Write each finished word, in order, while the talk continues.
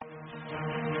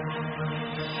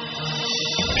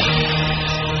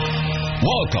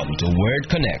Welcome to Word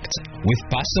Connect with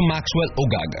Pastor Maxwell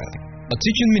Ogaga, a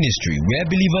teaching ministry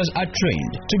where believers are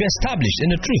trained to be established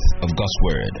in the truth of God's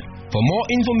Word. For more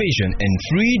information and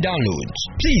free downloads,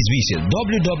 please visit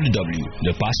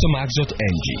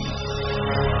www.thepastormax.ng.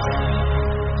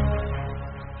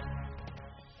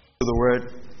 The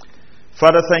Word.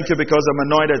 Father, thank you because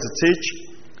I'm anointed to teach.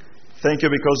 Thank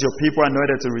you because your people are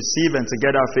anointed to receive, and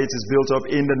together our faith is built up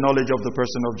in the knowledge of the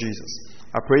person of Jesus.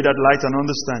 I pray that light and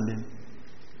understanding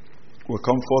will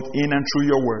come forth in and through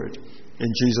your word.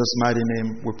 In Jesus' mighty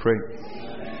name we pray.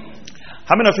 Amen.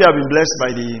 How many of you have been blessed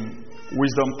by the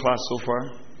wisdom class so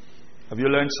far? Have you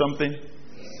learned something?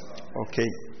 Okay.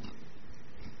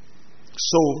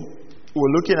 So,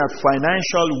 we're looking at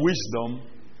financial wisdom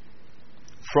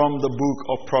from the book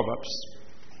of Proverbs.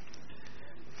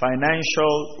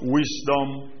 Financial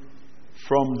wisdom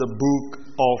from the book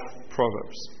of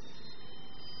Proverbs.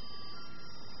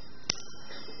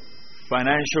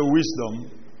 Financial wisdom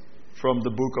from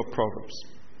the book of Proverbs.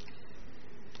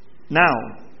 Now,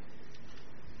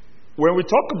 when we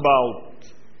talk about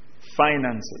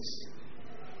finances,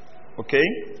 okay,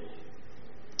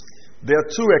 there are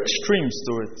two extremes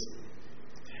to it.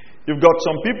 You've got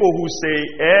some people who say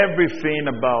everything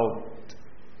about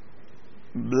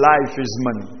life is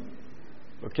money.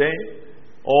 Okay?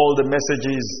 All the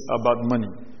messages about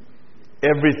money.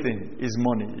 Everything is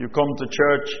money. You come to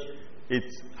church,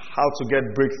 it's how to get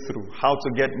breakthrough, how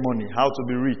to get money, how to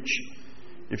be rich.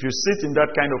 If you sit in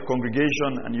that kind of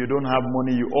congregation and you don't have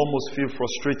money, you almost feel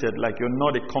frustrated, like you're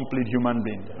not a complete human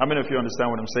being. How many of you understand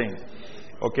what I'm saying?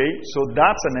 Okay? So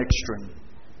that's an extreme.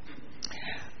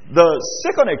 The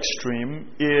second extreme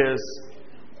is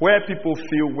where people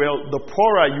feel, well, the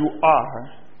poorer you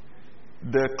are,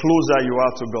 the closer you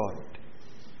are to God.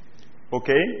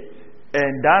 Okay?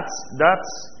 And that's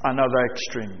another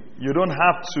extreme. You don't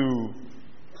have to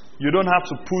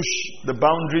push the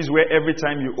boundaries where every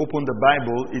time you open the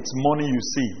Bible, it's money you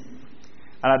see.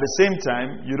 And at the same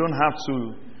time, you don't have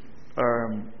to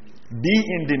be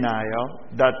in denial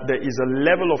that there is a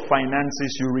level of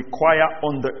finances you require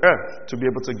on the earth to be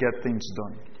able to get things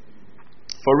done.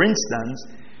 For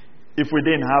instance, if we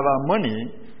didn't have our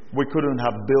money, we couldn't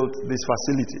have built this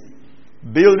facility.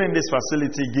 Building this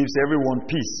facility gives everyone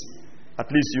peace. At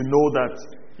least you know that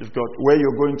you've got where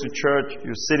you're going to church,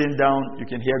 you're sitting down, you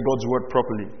can hear God's word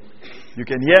properly. You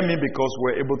can hear me because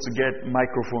we're able to get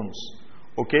microphones.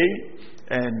 Okay?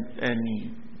 And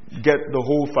get the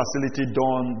whole facility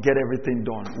done, get everything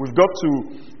done. We've got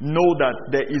to know that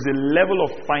there is a level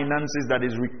of finances that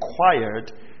is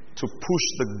required to push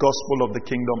the gospel of the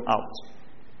kingdom out.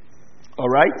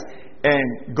 Alright? And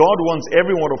God wants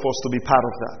every one of us to be part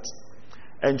of that.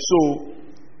 And so,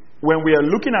 when we are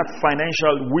looking at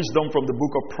financial wisdom from the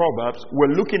book of Proverbs,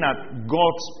 we're looking at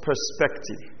God's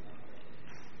perspective.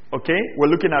 Okay?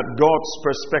 We're looking at God's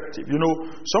perspective. You know,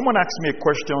 someone asked me a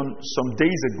question some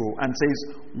days ago and says,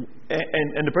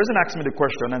 and the person asked me the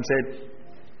question and said,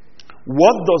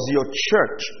 what does your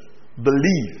church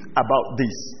believe about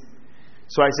this?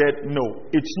 So I said, no,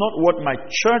 it's not what my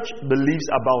church believes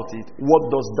about it. What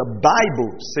does the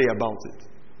Bible say about it?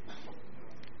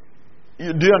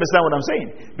 Do you understand what I'm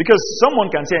saying? Because someone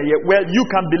can say, yeah, well, you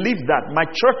can believe that. My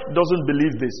church doesn't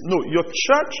believe this. No, your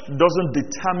church doesn't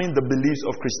determine the beliefs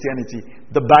of Christianity.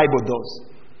 The Bible does.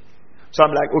 So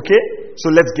I'm like, okay, so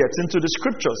let's get into the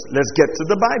scriptures. Let's get to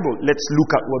the Bible. Let's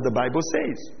look at what the Bible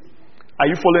says. Are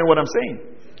you following what I'm saying?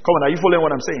 Come on, are you following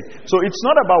what I'm saying? So it's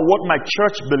not about what my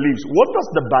church believes. What does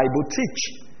the Bible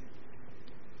teach?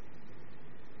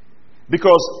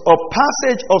 Because a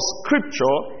passage of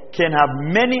scripture can have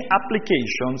many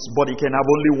applications, but it can have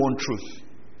only one truth.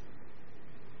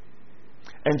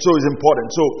 And so it's important.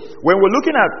 So when we're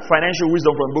looking at financial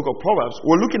wisdom from the book of Proverbs,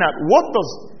 we're looking at what does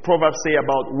Proverbs say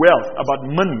about wealth, about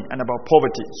money, and about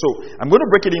poverty. So I'm going to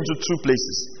break it into two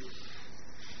places.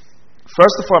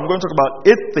 First of all, I'm going to talk about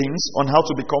 8 things on how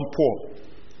to become poor.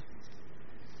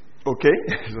 Okay?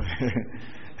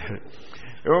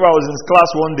 Remember, I was in class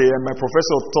one day and my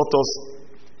professor taught us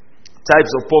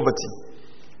types of poverty.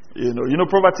 You know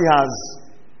poverty has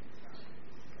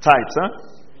types, huh?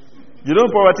 You know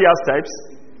poverty has types?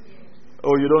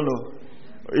 Oh, you don't know?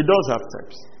 It does have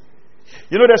types.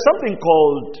 You know, there's something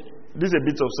called, this is a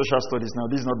bit of social studies now,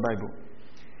 this is not Bible.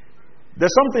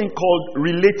 There's something called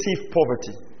relative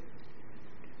poverty.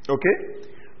 Okay?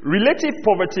 Relative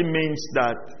poverty means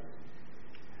that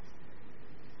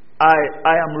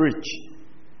I am rich.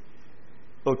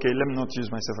 Okay, let me not use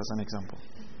myself as an example.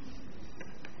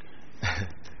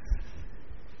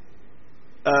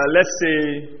 Let's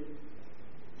say,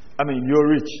 you're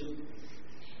rich.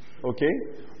 Okay?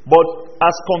 But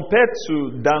as compared to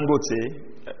Dangote,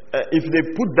 if they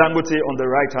put Dangote on the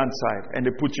right hand side and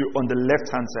they put you on the left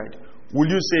hand side, will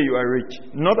you say you are rich?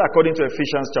 Not according to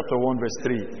Ephesians chapter 1 verse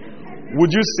 3.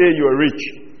 Would you say you are rich?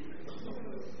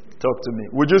 Talk to me.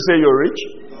 Would you say you're rich?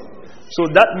 So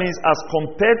that means as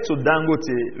compared to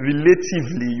Dangote,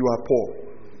 relatively you are poor.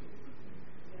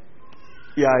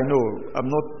 Yeah, I know. I'm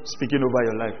not speaking over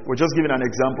your life. We're just giving an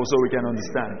example so we can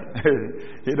understand.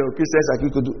 Christians like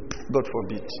you could do, God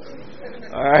forbid.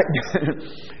 Alright?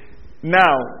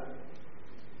 Now,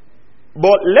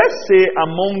 but let's say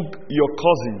among your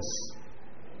cousins,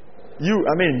 you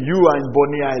are in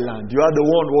Bonny Island. You are the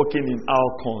one working in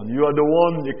Alcon. You are the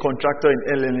one, the contractor in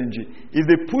LNG. If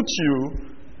they put you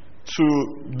to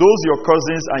those your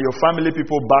cousins and your family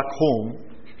people back home,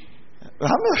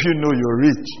 how many of you know you're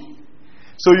rich?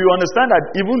 So you understand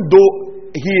that even though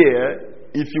here,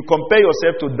 if you compare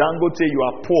yourself to Dangote, you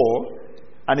are poor.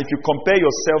 And if you compare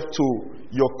yourself to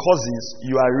your cousins,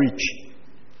 you are rich.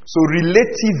 So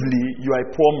relatively, you are a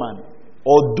poor man.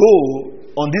 Although,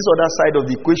 on this other side of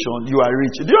the equation, you are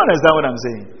rich. Do you understand what I'm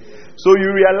saying? So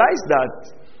you realize that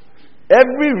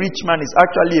every rich man is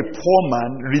actually a poor man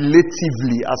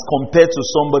relatively as compared to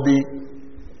somebody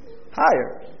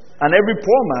higher. And every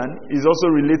poor man is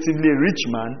also relatively a rich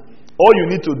man. All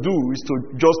you need to do is to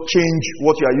just change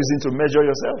what you are using to measure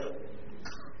yourself.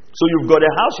 So you've got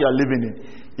a house you are living in.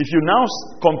 If you now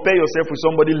compare yourself with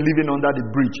somebody living under the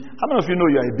bridge, how many of you know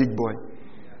you are a big boy?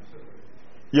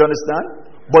 You understand?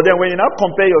 But then when you now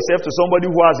compare yourself to somebody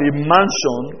who has a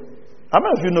mansion, how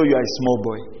many of you know you are a small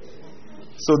boy?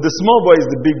 So the small boy is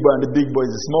the big boy and the big boy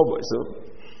is the small boy.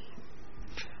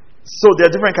 So there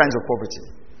are different kinds of poverty.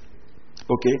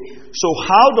 Okay? So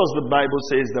how does the Bible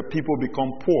say that people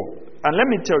become poor? And let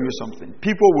me tell you something.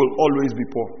 People will always be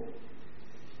poor.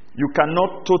 You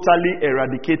cannot totally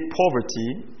eradicate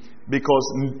poverty because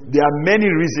there are many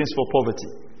reasons for poverty.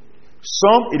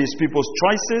 Some, it is people's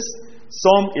choices.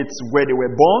 Some, it's where they were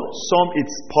born. Some,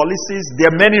 it's policies. There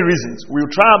are many reasons.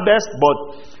 We'll try our best, but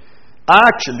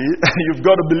actually, you've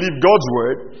got to believe God's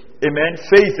word. Amen.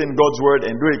 Faith in God's word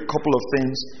and do a couple of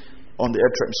things on the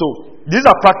earth realm. So, these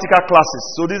are practical classes.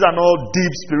 So, these are not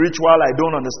deep spiritual, I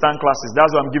don't understand classes. That's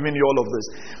why I'm giving you all of this.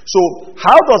 So,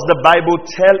 how does the Bible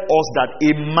tell us that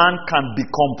a man can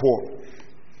become poor?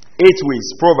 8 ways.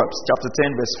 Proverbs chapter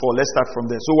 10 verse 4. Let's start from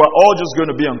there. So, we're all just going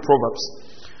to be on Proverbs.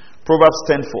 Proverbs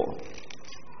 10:4.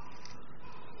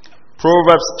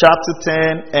 Proverbs chapter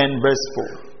 10 and verse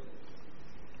 4.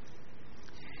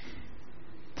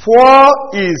 Poor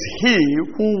is he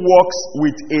who walks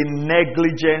with a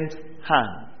negligent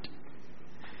hand.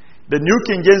 The New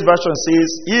King James Version says,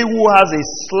 he who has a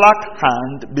slack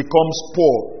hand becomes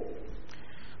poor.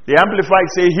 The Amplified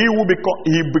say, he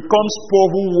becomes poor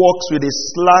who walks with a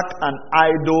slack and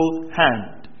idle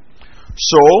hand.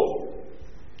 So,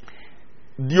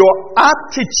 your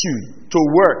attitude to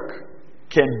work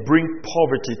can bring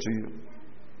poverty to you.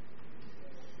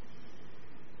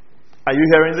 Are you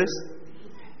hearing this?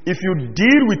 If you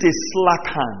deal with a slack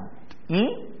hand,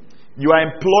 you are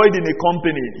employed in a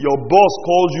company, your boss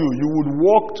calls you, you would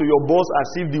walk to your boss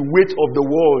as if the weight of the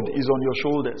world is on your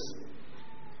shoulders.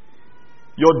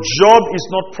 Your job is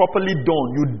not properly done.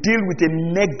 You deal with a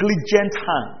negligent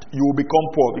hand, you will become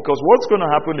poor. Because what's going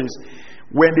to happen is,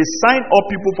 when they sign up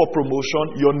people for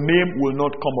promotion, your name will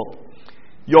not come up.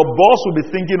 Your boss will be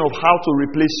thinking of how to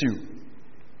replace you.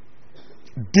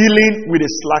 Dealing with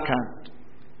a slack hand.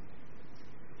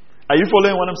 Are you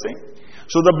following what I'm saying?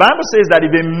 So the Bible says that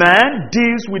if a man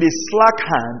deals with a slack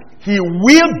hand, he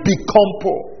will become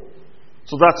poor.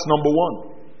 So that's number one.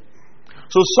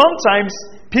 So sometimes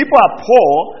people are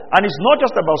poor, and it's not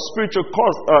just about spiritual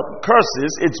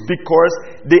curses, it's because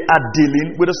they are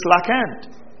dealing with a slack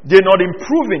hand. They're not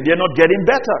improving, they're not getting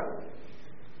better.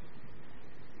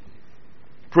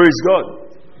 Praise God.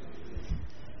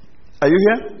 Are you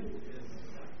here?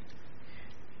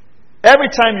 Every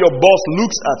time your boss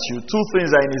looks at you, two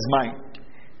things are in his mind.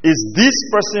 Is this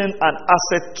person an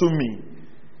asset to me?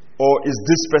 Or is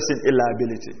this person a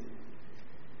liability?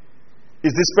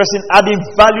 Is this person adding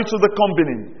value to the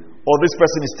company? Or this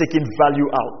person is taking value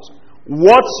out?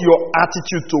 What's your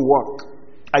attitude to work?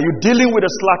 Are you dealing with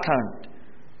a slack hand?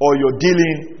 Or you're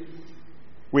dealing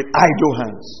with idle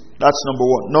hands? That's number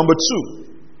one. Number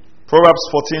two, Proverbs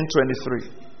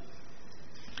 14:23.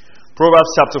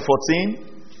 Proverbs chapter 14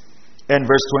 and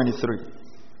verse 23.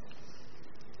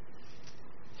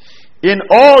 In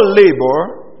all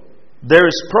labor there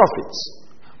is profit,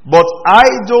 but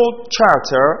idle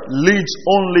chatter leads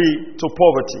only to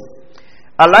poverty.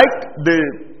 I like the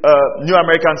New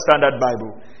American Standard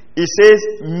Bible. It says,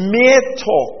 mere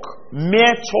talk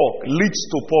leads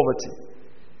to poverty.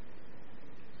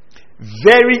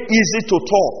 Very easy to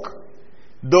talk.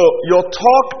 Your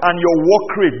talk and your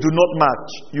work rate do not match.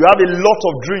 You have a lot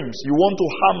of dreams. You want to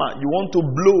hammer. You want to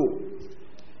blow.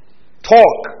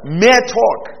 Talk. Mere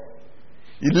talk.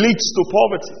 It leads to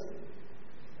poverty.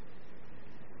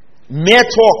 Mere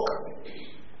talk.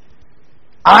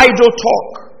 Idle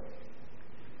talk.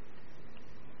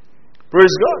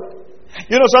 Praise God.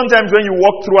 You know, sometimes when you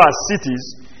walk through our cities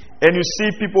and you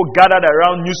see people gathered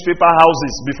around newspaper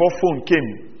houses before phone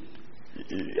came.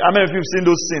 How many of you have seen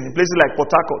those scenes? In places like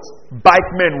Port Harcourt,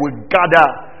 bike men will gather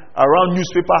around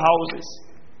newspaper houses.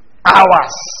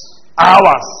 Hours.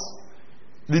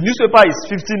 The newspaper is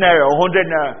 15 naira or 100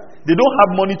 naira. They don't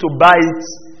have money to buy it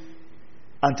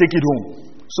and take it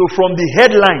home. So from the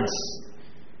headlines,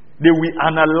 they will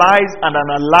analyze.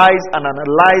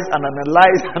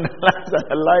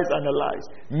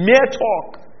 Mere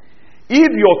talk. If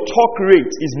your talk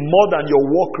rate is more than your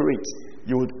work rate,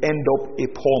 you would end up a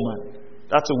poor man.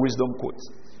 That's a wisdom quote.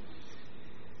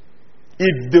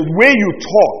 If the way you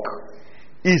talk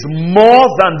is more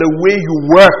than the way you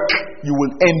work, you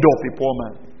will end up a poor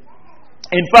man.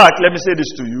 In fact, let me say this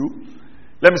to you.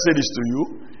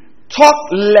 Talk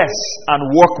less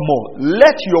and work more.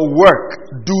 Let your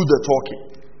work do the talking.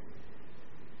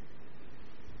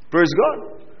 Praise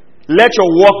God. Let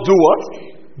your work do what?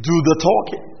 Do the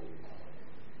talking.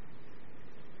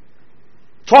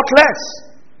 Talk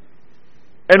less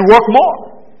and work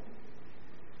more.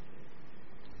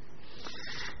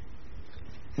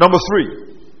 Number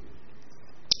 3.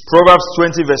 Proverbs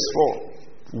 20 verse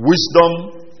 4. Wisdom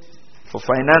for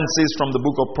finances from the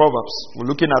book of Proverbs.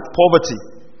 We're looking at poverty.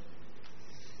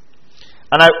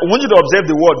 And I want you to observe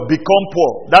the word become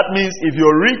poor. That means if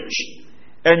you're rich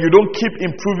and you don't keep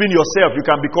improving yourself, you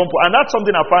can become poor. And that's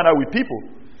something I find out with people.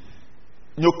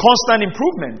 Constant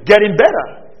improvement, getting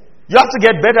better. You have to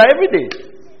get better every day.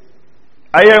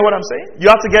 Are you hearing what I'm saying? You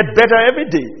have to get better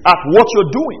every day at what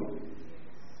you're doing.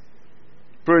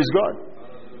 Praise God.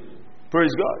 Hallelujah.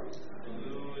 Praise God.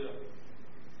 Hallelujah.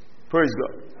 Praise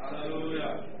God.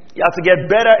 Hallelujah. You have to get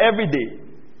better every day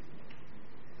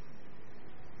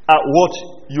at what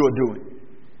you're doing.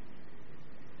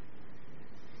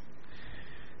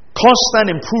 Constant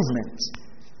improvement.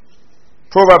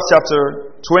 Proverbs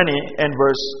chapter 20 and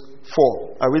verse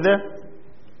 4. Are we there?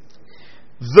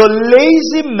 The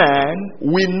lazy man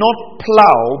will not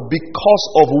plow because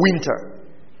of winter.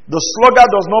 The sluggard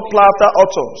does not plow after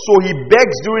autumn, so he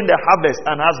begs during the harvest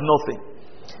and has nothing.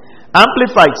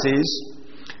 Amplified says,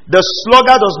 the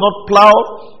sluggard does not plow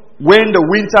when the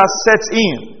winter sets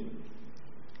in.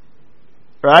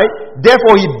 Right?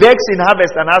 Therefore he begs in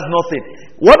harvest and has nothing.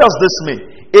 What does this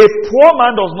mean? A poor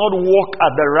man does not work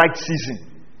at the right season.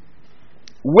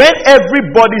 When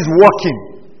everybody's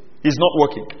working, he's not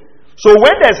working. So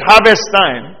when there's harvest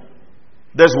time,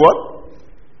 there's what?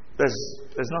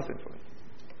 There's nothing for him.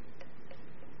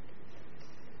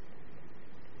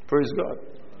 Praise God.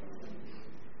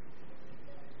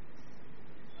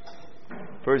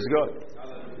 Praise God.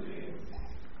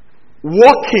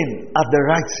 Working at the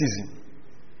right season.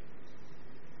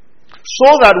 So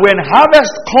that when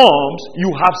harvest comes,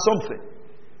 you have something.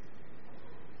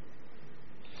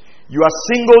 You are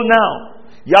single now.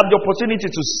 You have the opportunity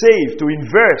to save, to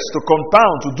invest, to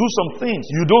compound, to do some things.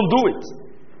 You don't do it.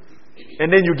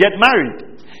 And then you get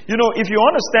married. You know, if you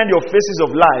understand your phases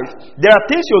of life, there are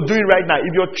things you're doing right now. If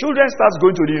your children start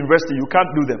going to the university, you can't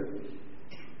do them.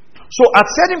 So at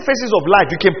certain phases of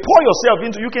life, you can pour yourself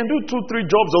into, you can do 2-3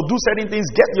 jobs or do certain things,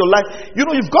 get your life. You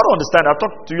know, you've got to understand. I've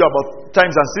talked to you about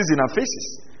times and seasons and phases.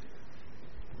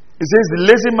 It says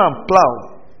the lazy man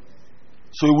plowed.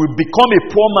 So he will become a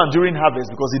poor man during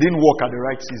harvest because he didn't work at the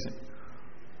right season.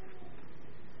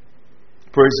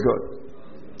 Praise God.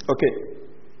 Okay.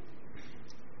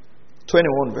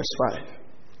 21 verse 5.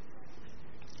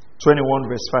 21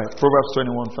 verse 5. Proverbs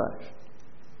 21 5.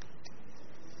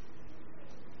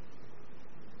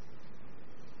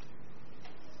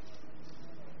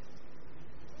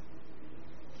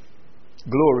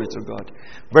 Glory to God.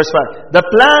 Verse 5. The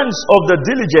plans of the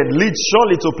diligent lead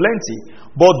surely to plenty,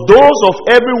 but those of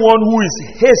everyone who is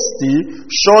hasty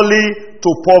surely to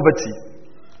poverty.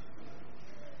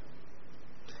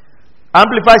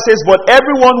 Amplified says, but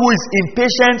everyone who is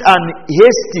impatient and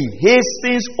hasty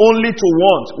hastens only to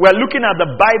want. We're looking at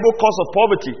the Bible cause of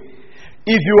poverty.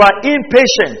 If you are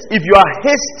impatient, if you are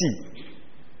hasty,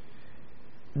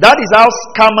 that is how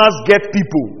scammers get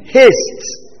people.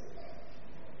 Haste.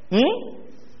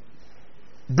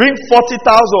 Bring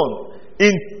 40,000.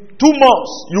 In 2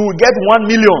 months, you will get 1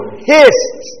 million.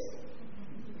 Haste.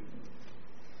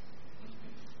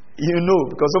 You know,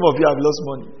 because some of you have lost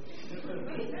money.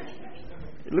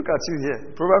 Look at you here.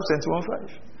 Proverbs 21:5.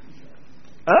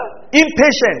 Huh?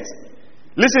 Impatient.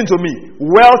 Listen to me.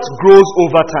 Wealth grows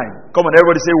over time. Come on,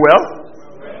 everybody say wealth.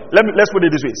 Let's put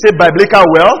it this way. Say biblical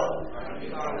wealth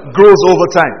grows over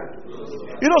time.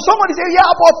 You know, somebody say,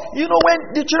 yeah, but you know, when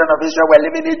the children of Israel were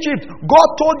living in Egypt, God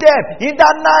told them in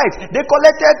that night they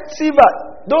collected silver.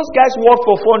 Those guys worked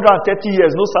for 430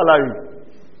 years, no salary.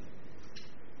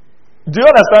 Do you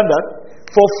understand that?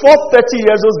 For 430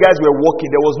 years, those guys were working.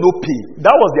 There was no pay.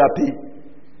 That was their pay.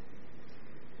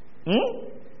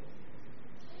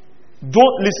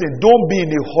 Don't be in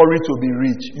a hurry to be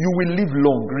rich. You will live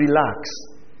long. Relax.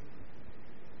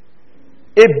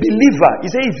 A believer, he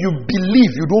said, if you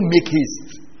believe, you don't make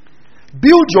haste.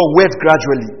 Build your wealth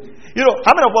gradually. You know,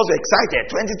 how many of us are excited?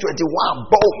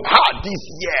 2021, boom, this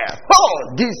year,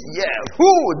 this year,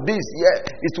 this year.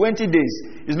 It's 20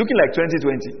 days. It's looking like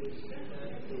 2020.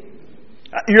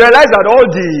 You realize that all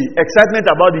the excitement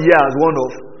about the year has worn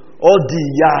off. All the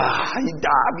he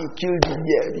killed the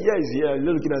year. The year is here.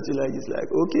 You're looking at it like it's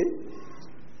like, okay.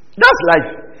 That's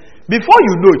life. Before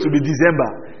you know it will be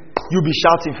December, you'll be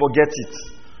shouting, forget it.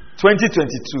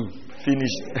 2022,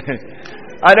 finished.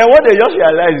 And then what they just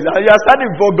realize, you are standing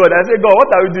before God and say, God, what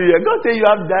are we doing here? God say you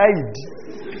have died.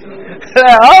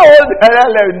 How old are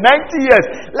you? Like 90 years.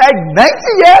 Like 90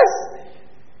 years?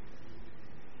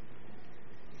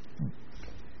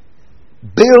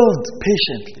 Build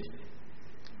patiently.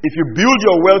 If you build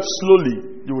your wealth slowly,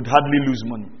 you would hardly lose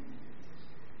money.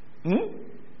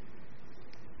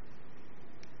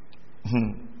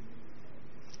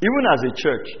 Even as a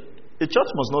church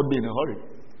must not be in a hurry.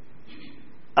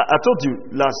 I told you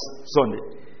last Sunday,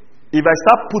 if I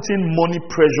start putting money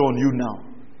pressure on you now,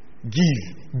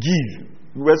 give.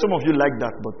 Well, some of you like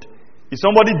that, but if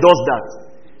somebody does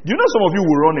that, do you know some of you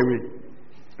will run away?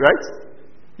 Right?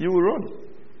 You will run.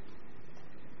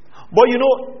 But you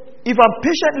know, if I'm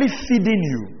patiently feeding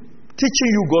you, teaching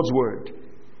you God's word,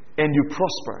 and you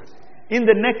prosper, in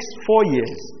the next 4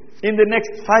 years, in the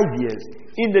next 5 years,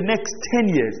 in the next 10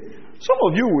 years, some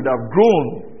of you would have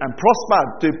grown and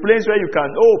prospered to a place where you can,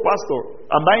 pastor,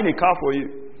 I'm buying a car for you.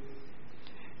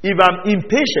 If I'm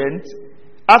impatient,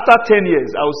 after 10 years,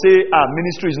 I will say,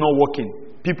 ministry is not working.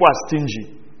 People are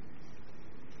stingy.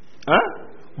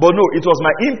 But no, it was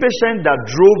my impatience that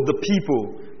drove the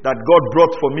people that God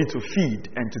brought for me to feed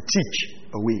and to teach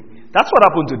away. That's what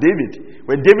happened to David.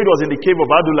 When David was in the cave of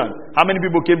Adullam, how many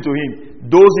people came to him?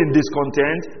 Those in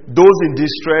discontent, those in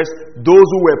distress, those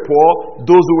who were poor,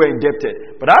 those who were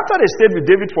indebted. But after they stayed with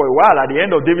David for a while, at the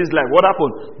end of David's life, what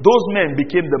happened? Those men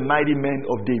became the mighty men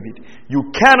of David. You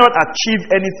cannot achieve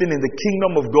anything in the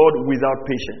kingdom of God without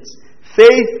patience.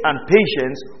 Faith and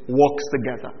patience works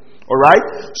together.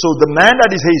 Alright? So the man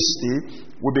that is hasty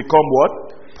will become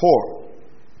what? Poor.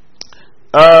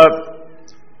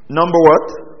 Number what?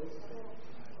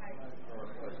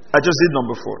 I just did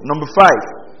number 4. Number 5.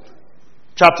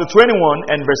 Chapter 21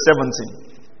 and verse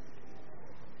 17.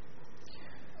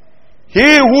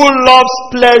 He who loves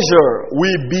pleasure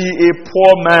will be a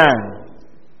poor man.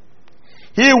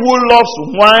 He who loves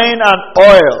wine and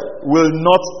oil will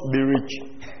not be rich.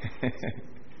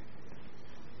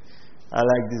 I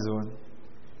like this one.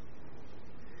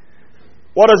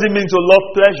 What does it mean to love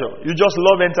pleasure? You just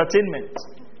love entertainment.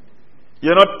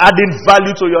 You're not adding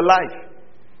value to your life.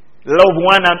 You love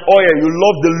wine and oil. You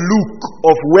love the look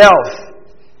of wealth.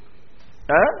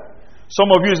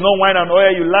 Some of you, it's not wine and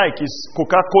oil you like. It's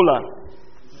Coca-Cola.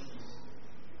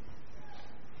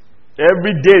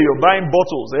 Every day you're buying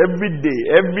bottles. Every day.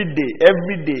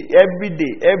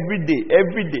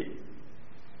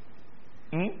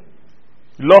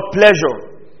 Love pleasure.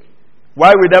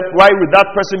 Why would that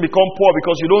person become poor?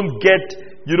 Because you don't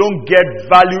get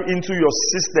value into your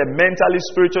system mentally,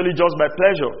 spiritually, just by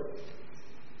pleasure.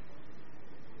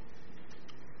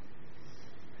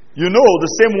 You know, the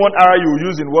same 1 hour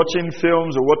you use in watching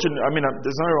films or watching,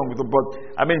 there's nothing wrong with it, but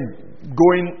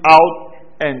going out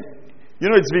and,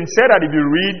 it's been said that if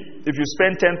you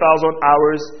spend 10,000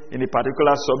 hours in a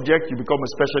particular subject, you become a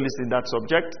specialist in that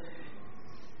subject.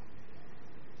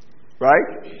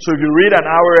 Right? So if you read an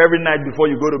hour every night before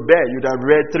you go to bed, you'd have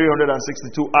read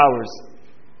 362 hours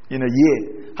in a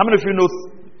year. How many of you know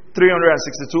 362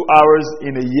 hours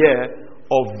in a year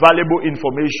of valuable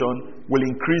information will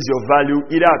increase your value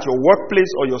either at your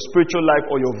workplace or your spiritual life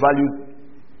or your value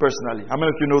personally? How many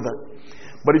of you know that?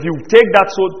 But if you take that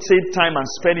same time and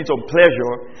spend it on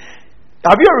pleasure,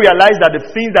 have you realized that the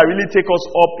things that really take us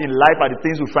up in life are the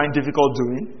things we find difficult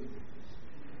doing?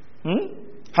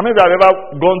 How many of you have ever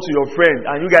gone to your friend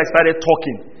and you guys started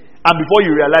talking and before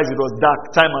you realize it was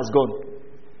dark, time has gone?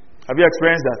 Have you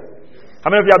experienced that?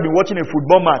 How many of you have been watching a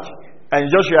football match and you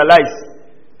just realize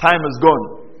Time is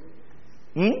gone.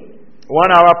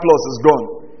 1 hour plus is gone.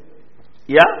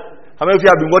 Yeah? How many of you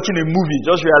have been watching a movie,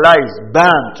 just realize,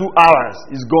 bam, 2 hours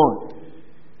is gone?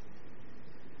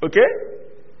 Okay?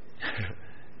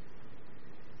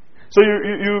 So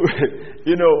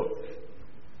you know,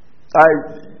 I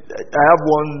have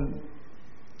one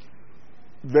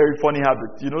very funny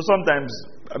habit. You know, sometimes,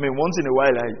 once in a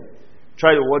while I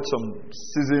try to watch some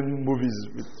season movies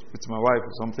with my wife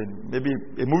or something. Maybe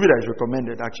a movie that is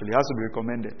recommended, actually. It has to be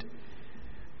recommended.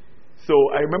 So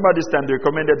I remember this time they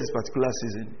recommended this particular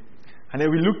season. And then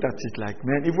we looked at it like,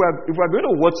 man, if we're going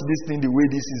to watch this thing the way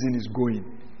this season is going,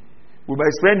 we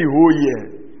might spend the whole year,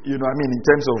 in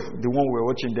terms of the one we're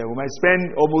watching there. We might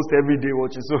spend almost every day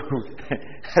watching. So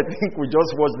I think we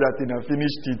just watched that thing and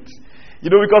finished it.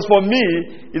 Because for me,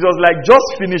 it was like, just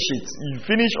finish it. You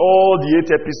finish all the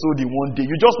 8 episodes in one day.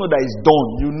 You just know that it's done.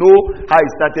 You know how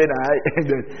it started and how it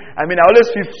ended. I always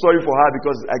feel sorry for her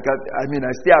because I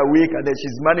stay awake and then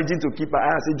she's managing to keep her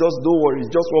eye. I say, just don't worry, it's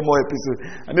just one more episode.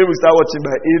 And then we start watching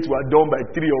by 8, we're done by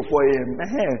 3 or 4 a.m.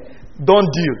 Done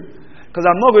deal. Because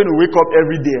I'm not going to wake up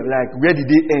every day like, where did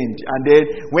they end? And then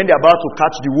when they're about to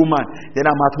catch the woman, then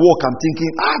I'm at work, I'm thinking,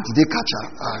 did they catch her?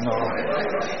 No.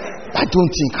 I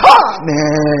don't think,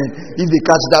 man, if they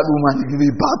catch that woman, it will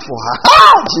be bad for her.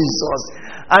 Jesus.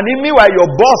 And meanwhile,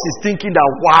 your boss is thinking that,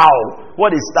 wow,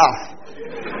 what a staff.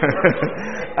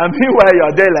 And meanwhile, you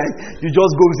are there like, you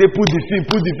just go, say, put the film.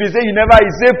 Say, you never,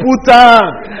 you say, put on.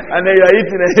 And then you are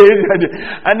eating.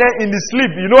 And then in the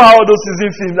sleep, you know how all those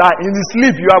season films are. In the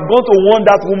sleep, you have gone to warn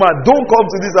that woman, don't come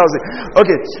to this house.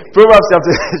 Okay, Proverbs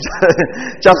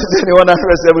chapter 21 and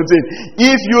verse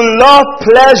 17. If you love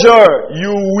pleasure,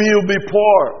 you will be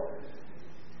poor.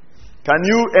 Can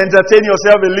you entertain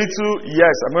yourself a little?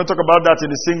 Yes, I'm going to talk about that in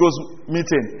the singles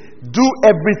meeting. Do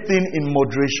everything in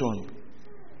moderation.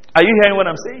 Are you hearing what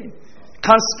I'm saying?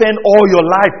 Can't spend all your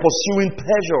life pursuing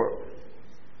pleasure.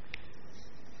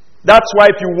 That's why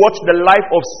if you watch the life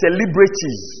of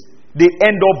celebrities, they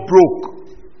end up broke.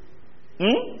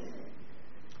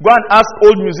 Go and ask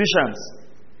old musicians.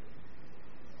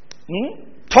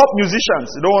 Top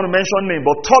musicians. You don't want to mention names,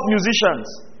 but top musicians.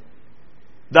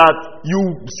 That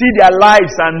you see their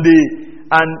lives and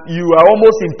you are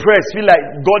almost impressed. Feel like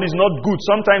God is not good.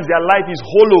 Sometimes their life is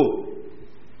hollow.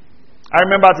 I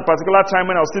remember at a particular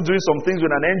time when I was still doing some things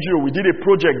with an NGO, we did a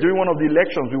project during one of the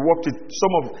elections. We worked with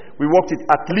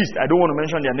at least, I don't want to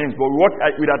mention their names, but we worked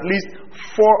with at least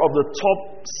 4 of the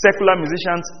top secular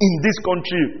musicians in this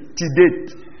country to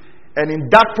date. And in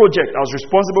that project, I was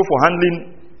responsible for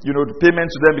handling, the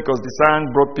payment to them because the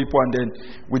sang brought people and then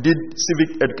we did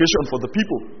civic education for the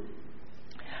people.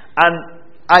 And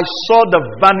I saw the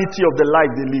vanity of the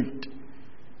life they lived.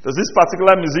 There's this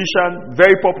particular musician,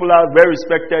 very popular, very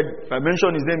respected. If I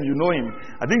mention his name, you know him.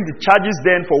 I think the charges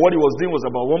then for what he was doing was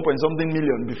about 1.something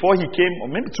million. Before he came,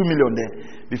 or maybe 2 million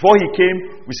then. Before he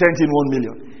came, we sent in 1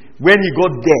 million. When he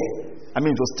got there,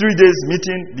 it was 3 days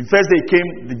meeting. The first day he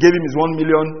came, they gave him his 1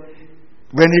 million.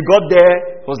 When he got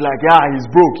there, it was like, he's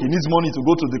broke. He needs money to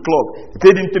go to the club. He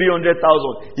paid him 300,000.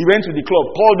 He went to the club,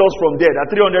 called us from there.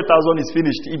 That 300,000 is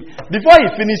finished. Before he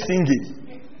finished singing,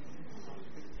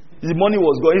 the money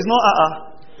was gone. It's not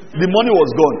The money was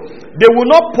gone. They will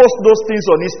not post those things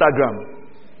on Instagram.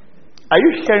 Are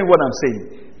you hearing what I'm saying?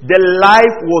 The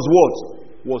life was what?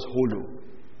 Was hollow.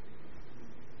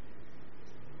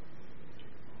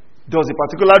 There was a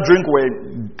particular drink where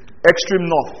extreme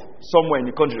north, somewhere in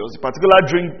the country, there was a particular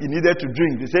drink he needed to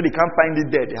drink. They said they can't find it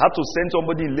there. They had to send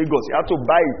somebody in Lagos. He had to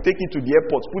buy it, take it to the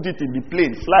airport, put it in the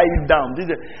plane, fly it down.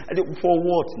 For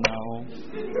what now?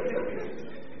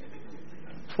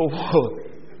 For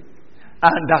what?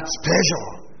 And that's pleasure.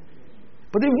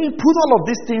 But they will put all of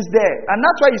these things there. And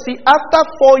that's why you see, after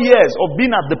 4 years of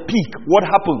being at the peak, what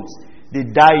happens? They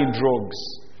die in drugs.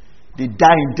 They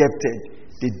die indebted.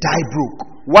 They die broke.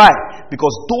 Why?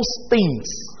 Because those things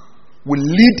will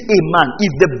lead a man.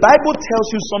 If the Bible tells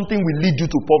you something will lead you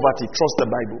to poverty, trust the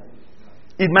Bible.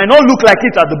 It might not look like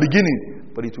it at the beginning,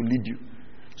 but it will lead you.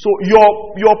 So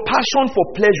your passion for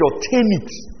pleasure, tame it.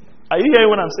 Are you hearing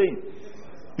what I'm saying?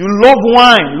 You love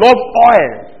wine, love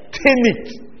oil, tame it.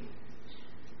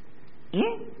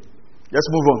 Let's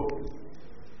move on.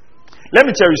 Let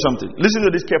me tell you something. Listen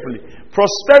to this carefully.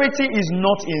 Prosperity is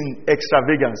not in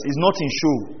extravagance. It's not in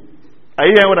show. Are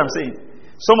you hearing what I'm saying?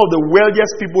 Some of the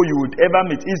wealthiest people you would ever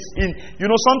meet is in,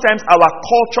 sometimes our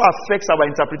culture affects our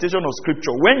interpretation of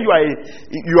scripture. When you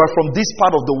are from this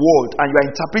part of the world and you are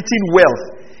interpreting wealth,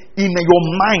 in your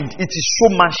mind, it is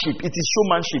showmanship. It is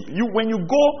showmanship. When you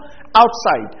go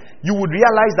outside, you would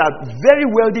realize that very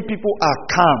wealthy people are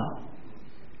calm.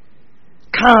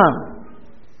 Calm.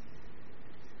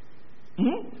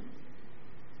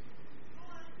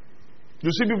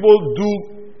 You see people do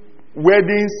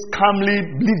weddings calmly,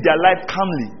 live their life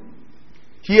calmly.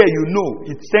 Here you know,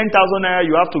 it's 10,000 naira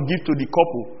you have to give to the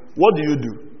couple. What do?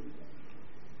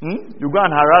 You go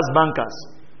and harass bankers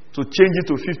to change it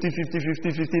to 50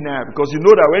 naira, because you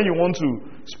know that when you want to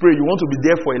spray, you want to be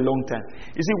there for a long time.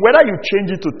 You see, whether you change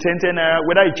it to 10 naira,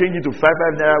 whether you change it to 5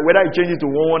 naira, whether you change it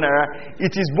to 1 naira,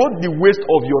 it is both the waste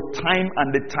of your time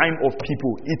and the time of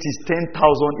people. It is 10,000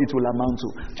 it will amount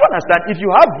to. Do you understand? If you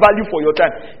have value for your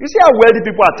time, you see how wealthy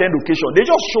people attend occasion. They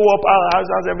just show up,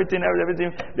 how's everything,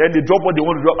 then they drop what they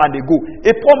want to drop and they go.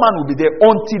 A poor man will be there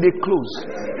until they close.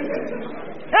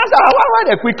 Yes,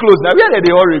 why they quick close now? Where did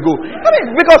they already go? I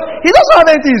mean, because he doesn't have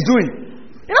anything he's doing.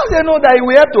 He doesn't know that he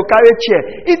will have to carry a chair.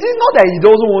 It is not that he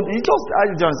doesn't want. He just,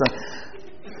 I don't understand.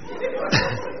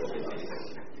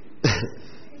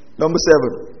 Number 6.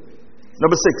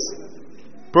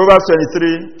 Proverbs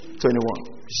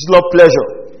 23:21. It's love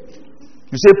pleasure.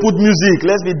 You say put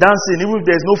music, let's be dancing. Even if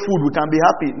there's no food, we can be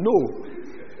happy. No.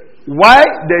 Why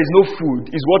there is no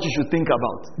food is what you should think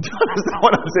about. Do you understand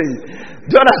what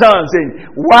I'm saying?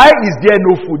 Why is there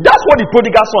no food? That's what the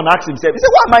prodigal son asked himself. He said,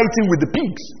 why am I eating with the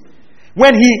pigs?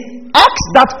 When he asked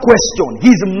that question,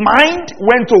 his mind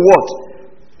went to what?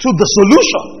 To the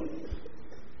solution.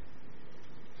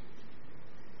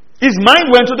 His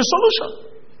mind went to the solution.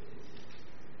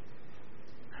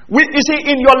 You see,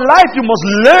 in your life, you must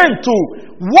learn to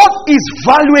what is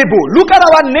valuable. Look at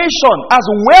our nation, as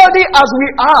wealthy as we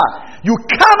are. You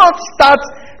cannot start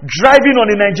driving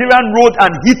on a Nigerian road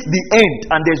and hit the end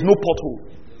and there's no pothole.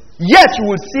 Yet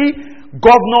you will see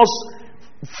governors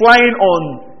flying on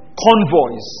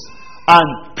convoys and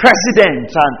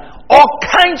presidents and all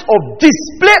kinds of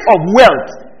display of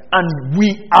wealth, and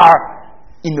we are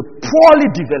in a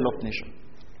poorly developed nation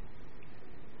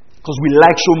because we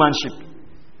like showmanship.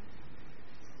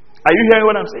 Are you hearing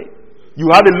what I'm saying? You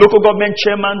have a local government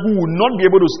chairman who will not be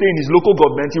able to stay in his local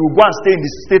government. He will go and stay in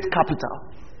the state capital.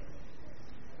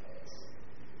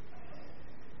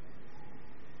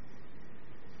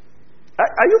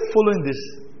 Are you following this?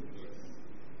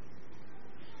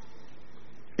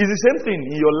 It's the same thing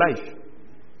in your life.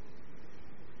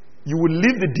 You will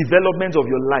live the development of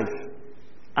your life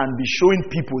and be showing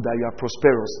people that you are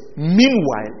prosperous.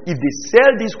 Meanwhile, if they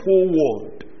sell this whole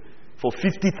world for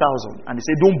 50,000 and they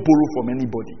say don't borrow from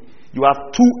anybody, you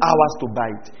have 2 hours to buy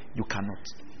it, you cannot,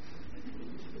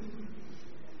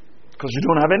 because you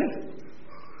don't have anything.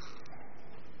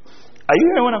 Are you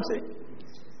hearing what I'm saying?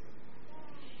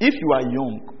 If you are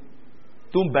young,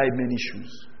 don't buy many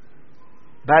shoes.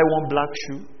 Buy one black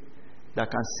shoe that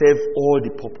can serve all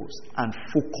the purpose and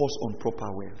focus on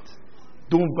proper wealth.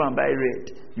 Don't go and buy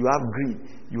red. You have green,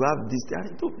 you have this.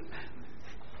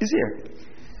 You see,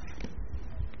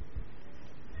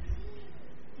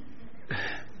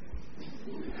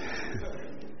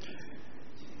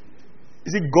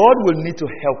 you see, God will need to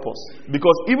help us,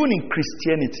 because even in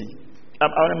Christianity,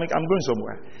 I'm going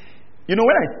somewhere. You know,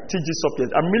 when I teach these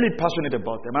subjects, I'm really passionate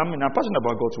about them. I'm passionate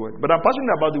about God's word, but I'm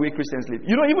passionate about the way Christians live.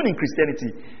 You know, even in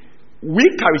Christianity, we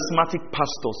charismatic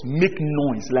pastors make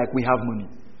noise like we have money.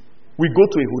 We go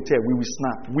to a hotel, we will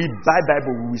snap. We buy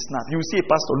Bible, we will snap. You will see a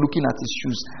pastor looking at his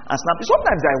shoes and snap.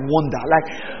 Sometimes I wonder, like,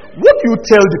 what do you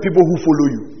tell the people who follow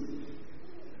you?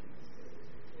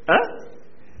 Huh?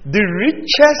 The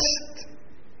richest.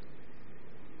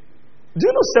 Do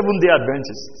you know Seventh-day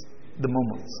Adventists, the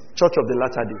Mormons, Church of the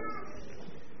Latter Day?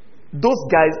 Those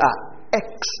guys are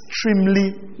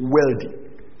extremely wealthy.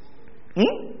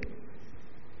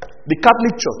 The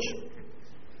Catholic Church.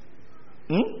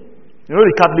 You know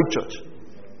the Catholic Church?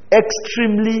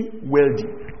 Extremely wealthy.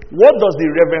 What does the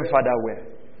Reverend Father wear?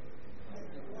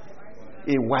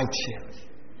 A white shirt.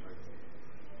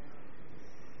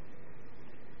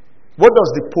 What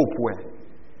does the Pope wear?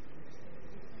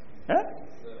 Huh?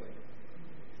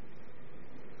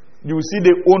 You will see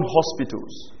they own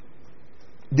hospitals.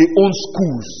 They own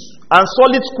schools. And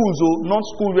solid schools, not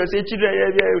schools where say children,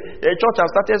 a church has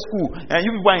started school, and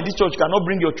you people in this church cannot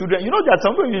bring your children. You know that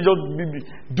some people just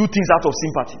do things out of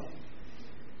sympathy.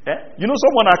 You know,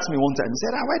 someone asked me one time, he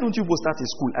said, why don't you go start a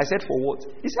school? I said, for what?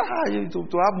 He said,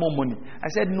 to have more money. I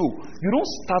said, no, you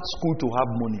don't start school to have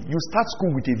money. You start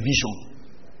school with a vision.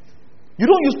 You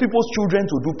don't use people's children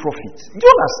to do profit. You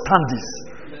understand this?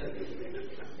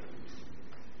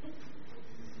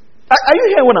 Are you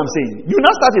hearing what I'm saying? You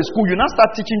now start a school, you now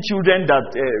start teaching children that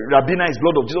Rabbina is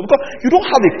blood of Jesus, because you don't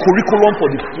have a curriculum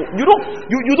for the you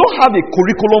don't have a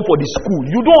curriculum for the school.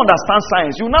 You don't understand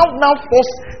science. You now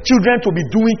force children to be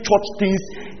doing church things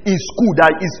in school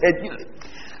that is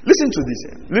listen to this.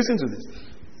 Listen to this.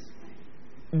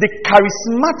 the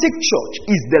charismatic church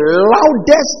is the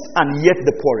loudest and yet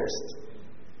the poorest.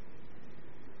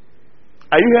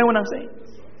 Are you hearing what I'm saying?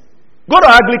 Go to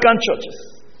Anglican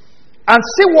churches and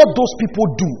see what those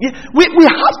people do. We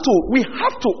have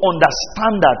to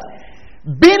understand that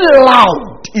being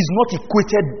loud is not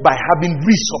equated by having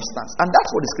real substance. And that's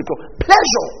what the scripture,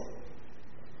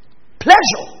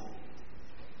 pleasure.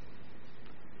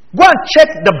 Go and check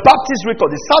the Baptist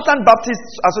record, the Southern Baptist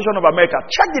Association of America.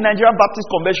 Check the Nigerian Baptist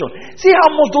Convention. See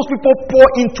how much those people pour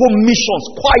into missions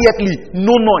quietly,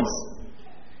 no noise.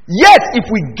 Yet, if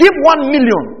we give 1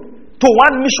 million to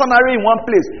one missionary in one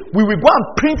place, we will go and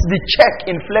print the check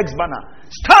in flex banner,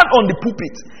 stand on the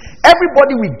pulpit.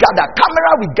 Everybody will gather,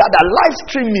 camera will gather, live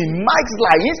streaming, mics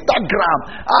like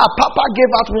Instagram. Papa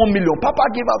gave out 1 million. Papa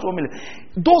gave out 1 million.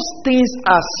 Those things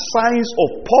are signs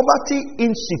of poverty,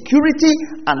 insecurity,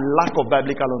 and lack of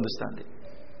biblical understanding.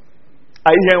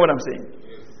 Are you hearing what I'm saying?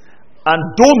 And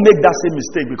don't make that same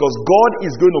mistake, because God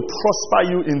is going to prosper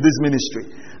you in this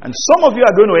ministry. And some of you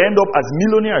are going to end up as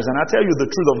millionaires, and I tell you the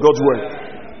truth of God's word.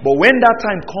 But when that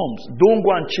time comes, don't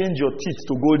go and change your teeth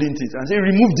to golden teeth and say,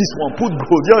 remove this one, put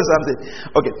gold. You know something?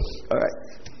 Okay, all right.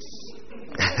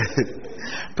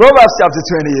 Proverbs chapter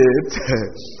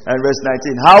 28 and verse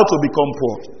 19. How to become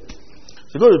poor.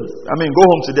 So go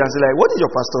home today and say, like, what did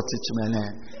your pastor teach me?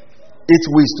 8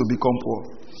 ways to become poor.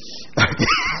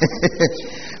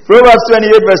 Proverbs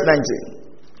 28 verse 19.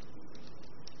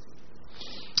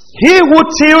 He who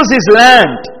tills his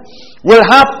land will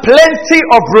have plenty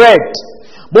of bread,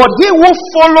 but he who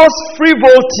follows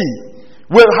frivolity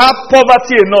will have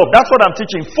poverty enough. That's what I'm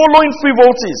teaching. Following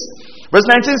frivolities. Verse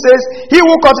 19 says, he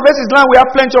who cultivates his land will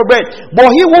have plenty of bread, but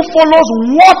he who follows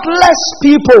worthless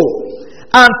people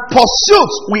and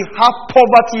pursuits will have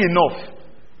poverty enough.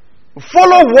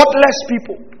 Follow worthless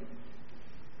people.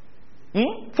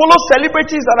 Follow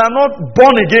celebrities that are not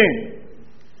born again.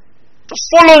 Just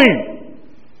follow him.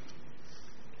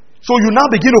 So you now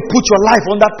begin to put your life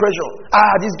under pressure.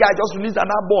 This guy just released an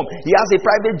album. He has a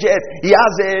private jet. He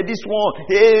has this one.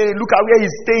 Hey, look at where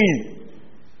he's staying.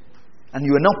 And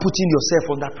you are now putting yourself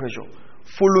under pressure.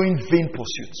 Following vain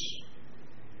pursuits.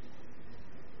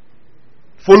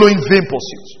 Following vain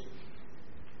pursuits.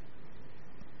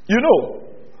 You know,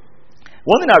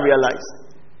 one thing I realized,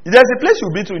 there's a place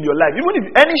you'll be to in your life. Even if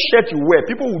any shirt you wear,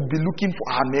 people will be looking for,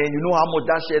 man, you know how much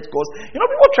that shirt costs. You know,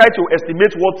 people try to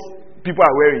estimate what people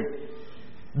are wearing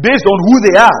based on who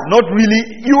they are, not really.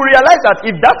 You realize that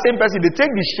if that same person, they take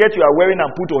the shirt you are wearing and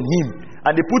put on him,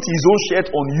 and they put his own shirt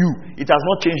on you, it has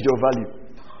not changed your value.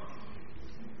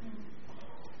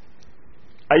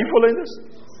 Are you following this?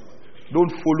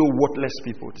 Don't follow worthless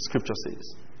people, the scripture says.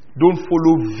 Don't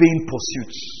follow vain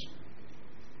pursuits.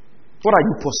 What are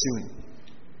you pursuing?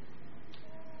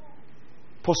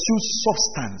 Pursue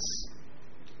substance.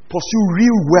 Pursue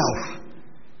real wealth.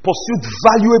 Pursue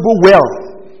valuable wealth.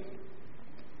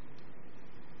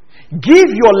 Give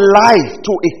your life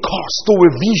to a cause, to a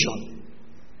vision.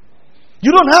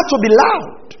 You don't have to be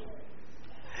loud.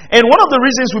 And one of the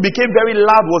reasons we became very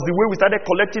loud was the way we started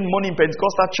collecting money in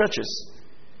Pentecostal churches.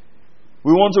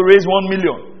 We want to raise 1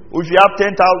 million. If you have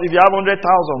 10,000, if you have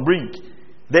 100,000, bring.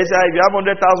 They say, if you have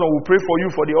 100,000, we'll pray for you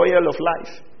for the oil of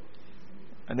life.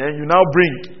 And then you now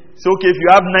bring. It's okay if you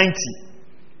have 90.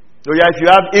 So if you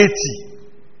have 80.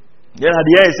 Then at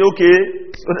the end, it's okay.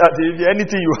 So that if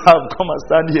anything you have, come and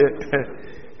stand here.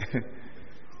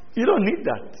 You don't need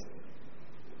that.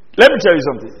 Let me tell you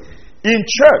something. In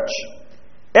church,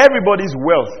 everybody's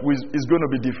wealth is going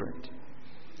to be different.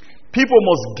 People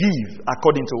must give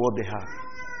according to what they have.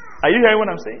 Are you hearing what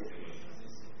I'm saying?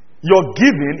 Your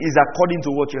giving is according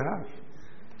to what you have.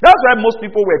 That's why most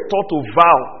people were taught to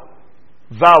vow.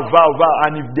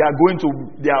 And if they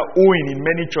are owing in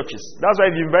many churches. That's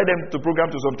why if you invite them to program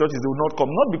to some churches, they will not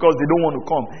come. Not because they don't want to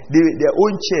come. They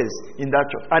own chairs in that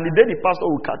church. And the day the pastor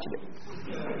will catch them.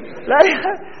 Like,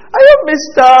 are you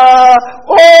Mr.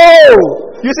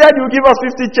 Oh, you said you give us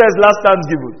 50 chairs last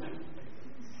Thanksgiving.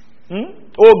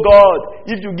 Oh God,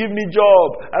 if you give me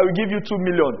job, I will give you 2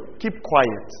 million. Keep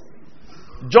quiet.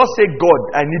 Just say, God,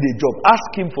 I need a job.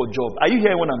 Ask him for job. Are you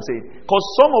hearing what I'm saying? Because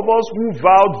some of us who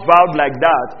vowed like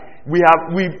that, we've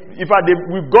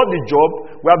got the job,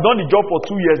 we have done the job for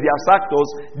 2 years, they have sacked us,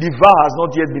 the vow has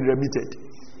not yet been remitted.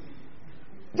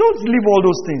 Don't leave all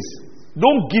those things.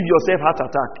 Don't give yourself heart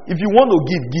attack. If you want to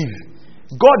give, give.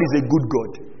 God is a good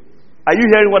God. Are you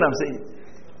hearing what I'm saying?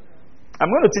 I'm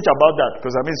going to teach about that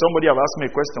because somebody have asked me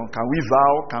a question. Can we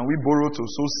vow? Can we borrow to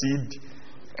sow seed?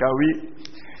 Can we?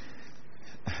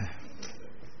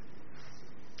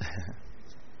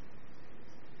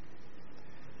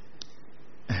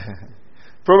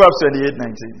 Proverbs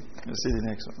 28:19. Let's see the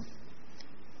next one.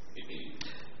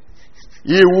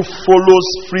 He who follows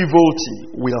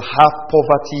frivolity will have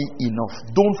poverty enough.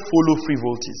 Don't follow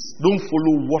frivolities. Don't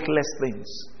follow worthless things.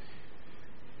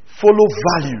 Follow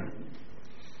value.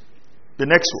 The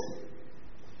next one.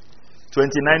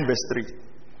 29 verse 3.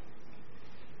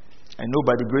 I know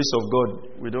by the grace of God,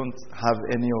 we don't have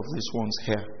any of these ones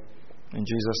here. In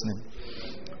Jesus' name.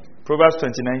 Proverbs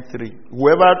 29:3.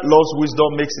 Whoever loves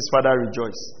wisdom makes his father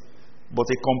rejoice, but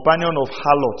a companion of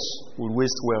harlots will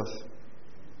waste wealth.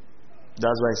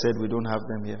 That's why I said we don't have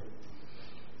them here.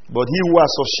 But he who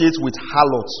associates with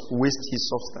harlots wastes his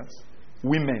substance.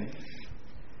 Women.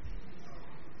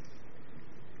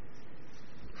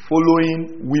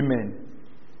 Following women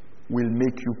will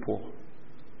make you poor.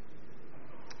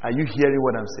 Are you hearing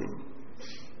what I'm saying?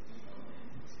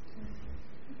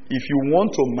 If you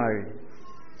want to marry,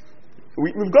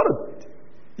 we've got to,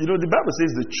 the Bible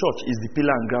says the church is the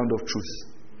pillar and ground of truth.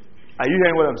 Are you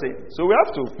hearing what I'm saying? So we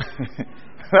have to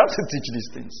we have to teach these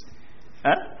things.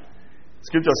 Huh?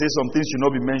 Scripture says some things should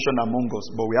not be mentioned among us,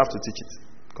 but we have to teach it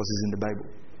because it's in the Bible.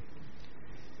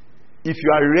 If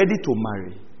you are ready to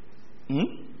marry,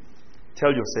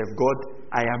 tell yourself, God,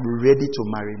 I am ready to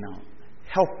marry now.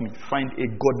 Help me find a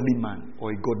godly man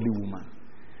or a godly woman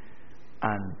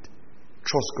and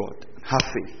trust God, have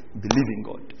faith, believe in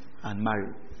God, and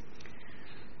marry.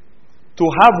 To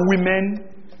have women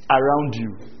around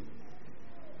you,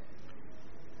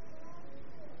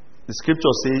 the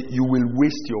scripture says you will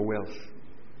waste your wealth.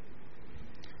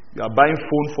 You are buying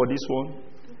phone for this one.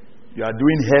 You are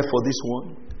doing hair for this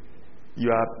one.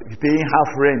 You are paying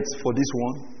half rent for this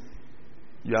one.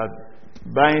 You are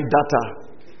buying data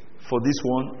for this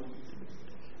one.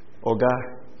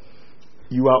 Oga,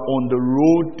 you are on the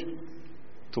road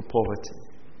to poverty.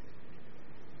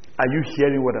 Are you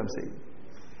hearing what I'm saying?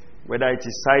 Whether it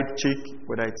is side chick,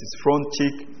 whether it is front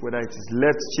chick, whether it is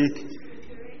left chick,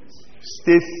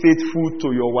 stay faithful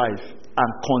to your wife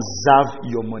and conserve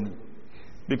your money.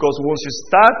 Because once you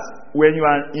start, when you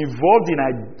are involved in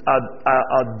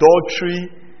adultery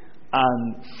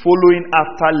and following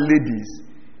after ladies,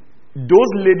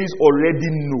 those ladies already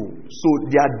know. So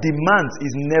their demands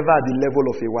is never at the level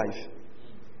of a wife.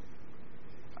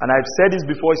 And I've said this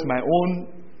before, it's my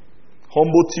own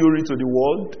humble theory to the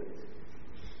world,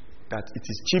 that it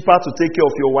is cheaper to take care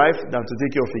of your wife than to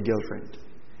take care of a girlfriend.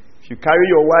 If you carry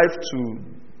your wife to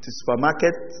the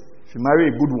supermarket, if you marry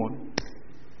a good one,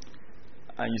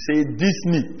 and you say, this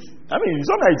meat, it's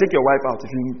not that you take your wife out if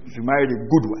you marry a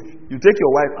good wife. You take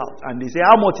your wife out, and they say,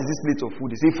 how much is this plate of food?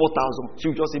 They say, 4,000.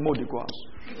 She will just say, more they go out.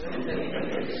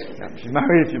 If you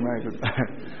marry good.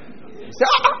 You say,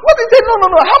 what is it?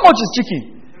 No. How much is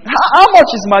chicken? How much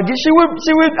is Maggi? She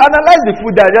will analyze the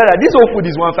food that this whole food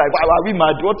is 1.5. Are we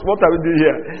mad? What are we doing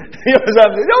here? You know what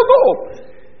I'm saying? They'll go.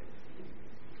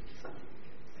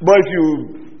 But if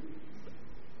you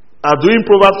are doing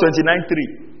Proverbs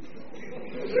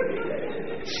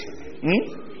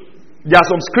 29:3, there are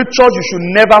some scriptures you should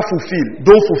never fulfill.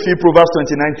 Don't fulfill Proverbs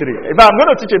 29:3. If I'm going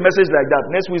to teach a message like that,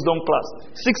 next wisdom class,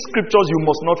 6 scriptures you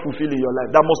must not fulfill in your life.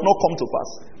 That must not come to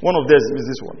pass. One of them is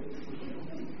this one.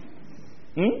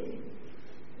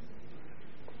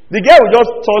 The girl will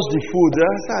just touch the food.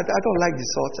 I don't like the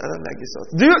salt. I don't like the salt.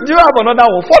 Do you have another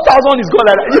one? 4,000 is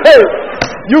gone like that. Yeah.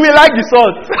 You will like the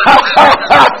salt.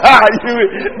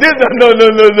 No.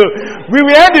 We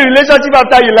will end the relationship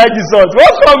after you like the salt.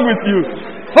 What's wrong with you?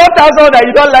 4,000 that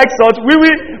you don't like salt. We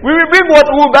will bring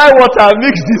water. We'll buy water,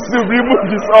 mix the soup, remove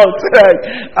the salt.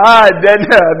 No,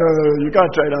 you can't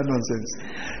try that nonsense.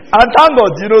 And thank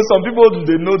God, some people,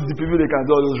 they know the people they can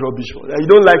do all those rubbish for. You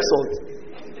don't like salt.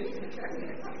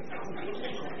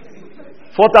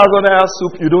 4,000 naira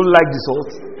soup, you don't like the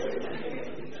salt.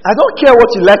 I don't care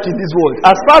what you like in this world.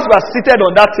 As far as we are seated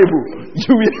on that table,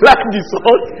 you will like the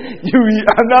salt.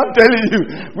 I'm not telling you.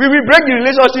 We will break the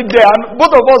relationship there, and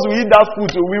both of us will eat that food,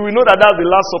 so we will know that that's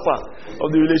the last supper of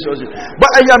the relationship.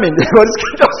 But what the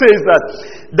scripture says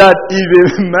that if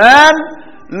a man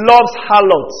loves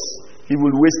harlots, he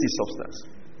will waste his substance.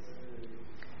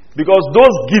 Because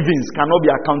those givings cannot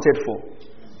be accounted for.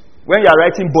 When you are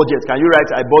writing budget, can you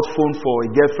write, I bought phone for a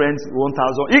girlfriend,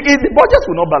 1,000? The budget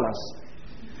will not balance.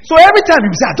 So every time you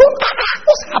say,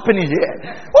 what's happening here?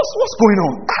 What's going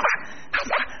on?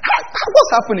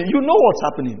 What's happening? You know what's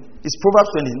happening. It's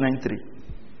Proverbs 29:3. It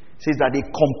says that a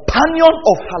companion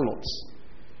of harlots.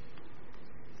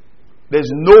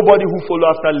 There's nobody who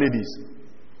follows after ladies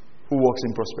who walks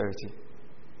in prosperity.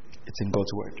 It's in God's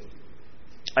word.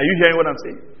 Are you hearing what I'm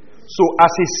saying? So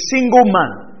as a single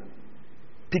man,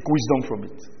 pick wisdom from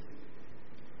it.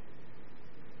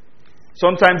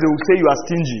 Sometimes they will say you are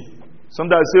stingy.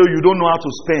 Sometimes I say, oh, you don't know how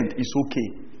to spend. It's okay.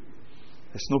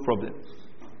 There's no problem.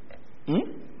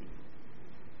 Remember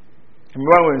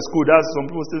when in school, that's some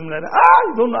people saying like,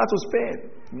 you don't know how to spend.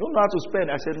 You don't know how to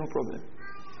spend. I said, no problem.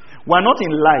 We're not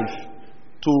in life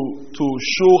to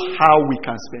show how we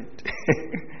can spend.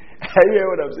 You hear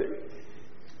what I'm saying?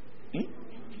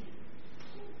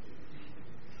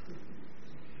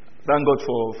 Thank God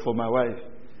for my wife.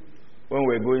 When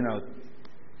we were going out,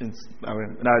 our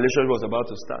relationship was about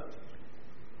to start.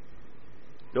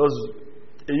 There was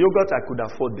a yogurt I could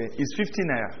afford then. It's 15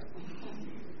 naira.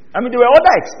 I mean, there were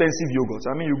other expensive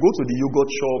yogurts. I mean, you go to the yogurt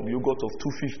shop, yogurt of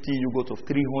 250, yogurt of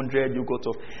 300, yogurt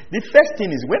of... The first thing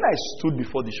is, when I stood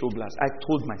before the show glass, I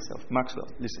told myself,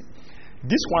 Maxwell, listen,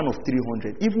 this one of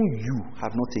 300, even you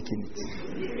have not taken it.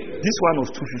 This one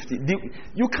of 250,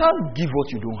 you can't give what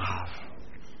you don't have.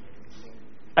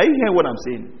 Are you hearing what I'm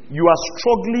saying? You are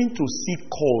struggling to see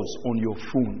calls on your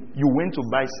phone. You went to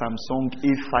buy Samsung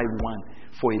A51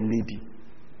 for a lady.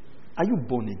 Are you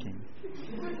born again?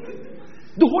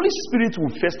 The Holy Spirit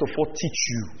will first of all teach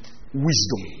you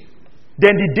wisdom.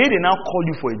 Then the day they now call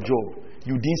you for a job,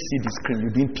 you didn't see the screen, you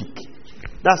didn't pick.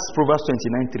 That's Proverbs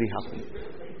 29:3 happened.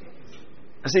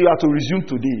 I say you have to resume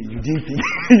today, you didn't pick.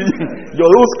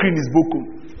 Your whole screen is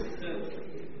broken.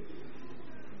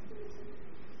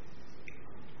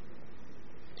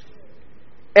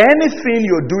 Anything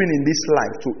you're doing in this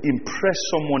life to impress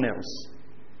someone else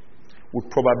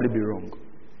would probably be wrong.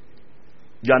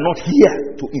 You are not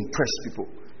here to impress people.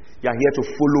 You are here to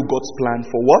follow God's plan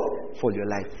for what? For your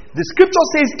life. The scripture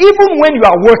says, even when you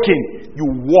are working, you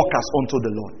walk as unto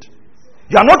the Lord.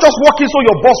 You are not just working so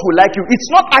your boss will like you. It's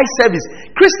not eye service.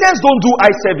 Christians don't do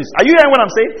eye service. Are you hearing what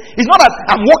I'm saying? It's not that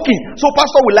I'm working so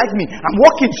pastor will like me. I'm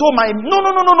working so my... No.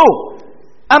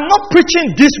 I'm not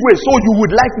preaching this way so you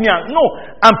would like me. No,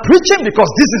 I'm preaching because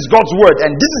this is God's word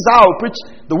and this is how I preach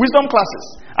the wisdom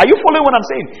classes. Are you following what I'm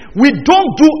saying? We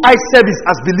don't do eye service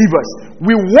as believers.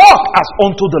 We walk as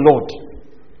unto the Lord.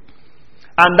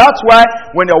 And that's why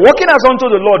when you're walking as unto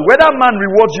the Lord, whether man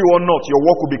rewards you or not, your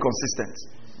walk will be consistent.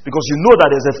 Because you know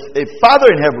that there's a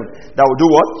Father in heaven that will do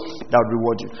what? That will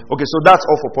reward you. Okay, so that's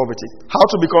all for poverty. How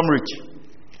to become rich.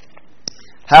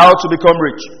 How to become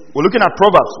rich. We're looking at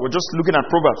Proverbs. We're just looking at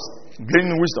Proverbs.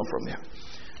 Gaining wisdom from there.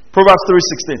 Proverbs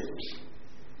 3:16.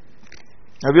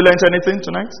 Have you learned anything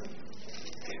tonight?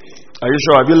 Are you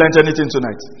sure? Have you learned anything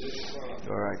tonight?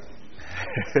 All right.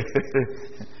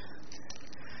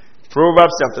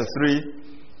 Proverbs chapter 3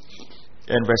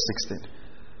 and verse 16.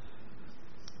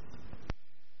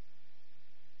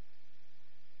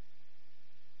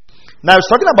 Now it's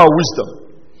talking about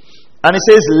wisdom. And it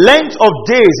says, length of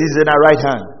days is in her right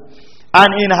hand, and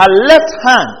in her left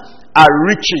hand are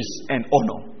riches and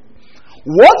honor.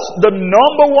 What's the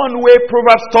number one way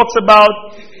Proverbs talks about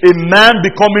a man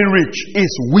becoming rich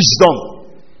is wisdom.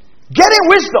 Getting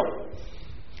wisdom.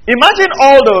 Imagine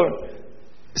all the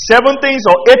 7 things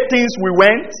or 8 things we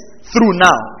went through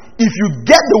now. If you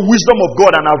get the wisdom of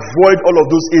God and avoid all of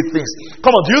those 8 things,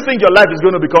 come on, do you think your life is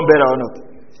going to become better or not?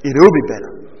 It will be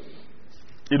better.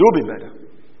 It will be better.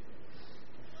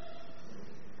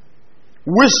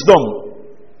 Wisdom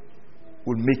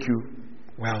will make you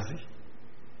wealthy.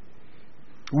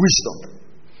 Wisdom.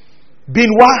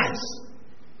 Being wise.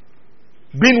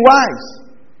 Being wise.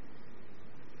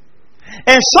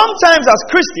 And sometimes as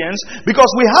Christians, because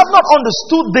we have not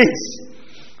understood this,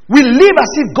 we live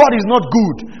as if God is not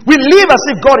good. We live as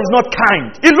if God is not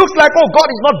kind. It looks like, oh,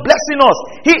 God is not blessing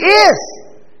us. He is.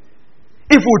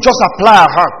 If we just apply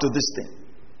our heart to this thing.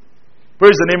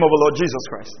 Praise the name of the Lord Jesus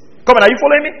Christ. Come on, are you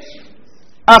following me?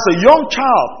 As a young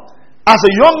child, as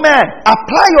a young man,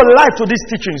 apply your life to these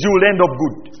teachings. You will end up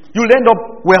good. You will end up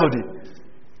wealthy.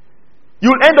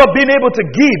 You will end up being able to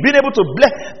give, being able to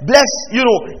bless, you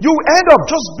will end up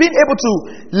just being able to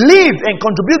live and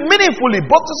contribute meaningfully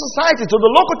both to society, to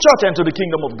the local church, and to the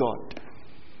kingdom of God.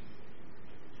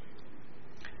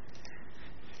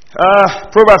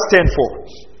 Proverbs 10:4.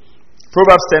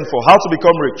 Proverbs 10:4. How to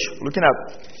become rich. Looking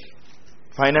at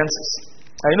finances.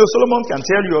 I know Solomon can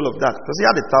tell you all of that because he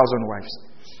had 1,000 wives.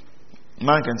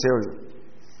 Man can tell you.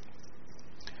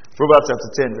 Proverbs chapter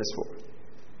 10 verse 4.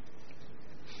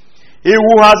 He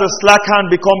who has a slack hand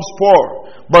becomes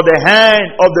poor, but the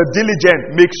hand of the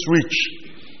diligent makes rich.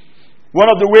 One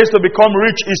of the ways to become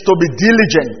rich is to be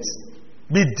diligent.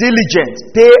 Be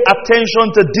diligent. Pay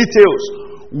attention to details.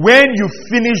 When you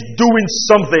finish doing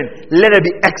something, let there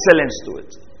be excellence to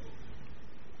it.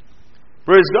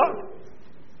 Praise God.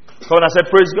 So when I said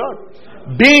praise God.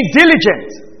 Being diligent.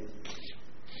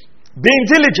 Being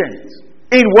diligent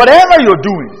in whatever you're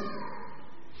doing.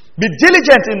 Be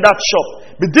diligent in that shop.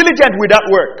 Be diligent with that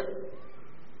work.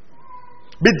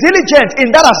 Be diligent in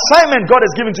that assignment God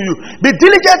has given to you. Be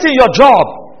diligent in your job.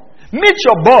 Meet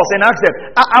your boss and ask them,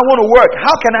 I want to work.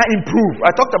 How can I improve?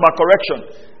 I talked about correction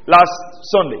last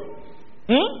Sunday.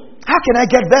 How can I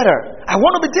get better? I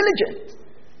want to be diligent.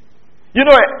 You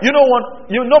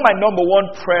know my number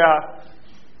one prayer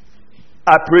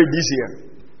I prayed this year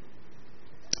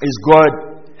is,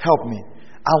 God, help me.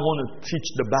 I want to teach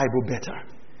the Bible better.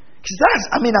 Because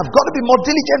I've got to be more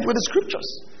diligent with the scriptures.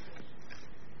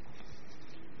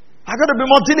 I've got to be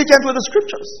more diligent with the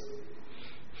scriptures.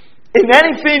 In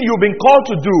anything you've been called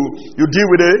to do, you deal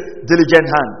with a diligent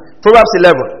hand. Proverbs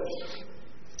 11.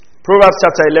 Proverbs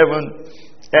chapter 11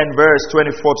 and verse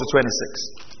 24 to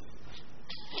 26.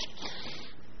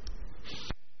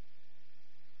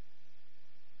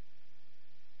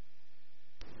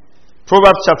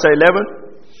 Proverbs chapter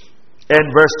 11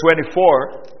 and verse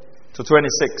 24 to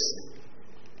 26.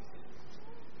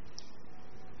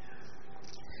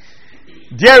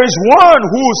 There is one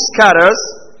who scatters,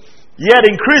 yet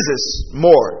increases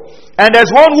more. And there's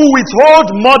one who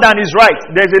withholds more than is right.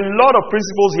 There's a lot of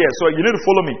principles here, so you need to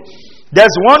follow me.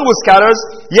 There's one who scatters,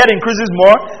 yet increases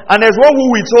more. And there's one who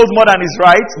withholds more than is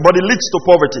right, but it leads to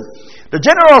poverty. The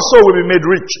generous soul will be made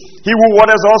rich. He who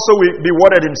waters also will be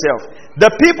watered himself.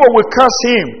 The people will curse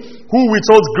him who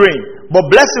withholds grain, but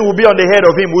blessing will be on the head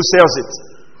of him who sells it.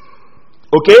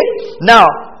 Okay? Now,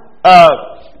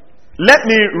 let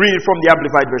me read from the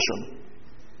Amplified Version.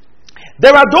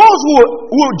 There are those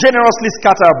who generously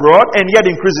scatter abroad and yet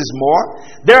increases more.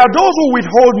 There are those who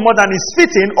withhold more than is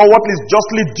fitting or what is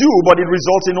justly due, but it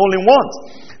results in only want.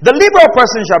 The liberal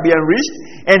person shall be enriched,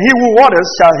 and he who waters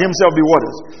shall himself be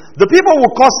watered. The people will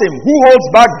curse him who holds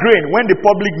back grain when the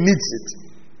public needs it.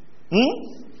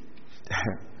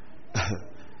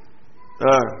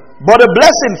 But a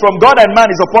blessing from God and man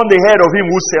is upon the head of him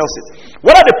who sells it.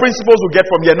 What are the principles we get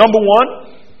from here? Number one,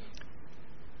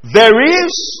 there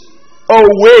is a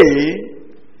way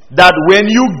that when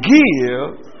you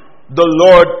give, the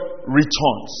Lord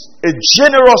returns. A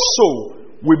generous soul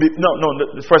will be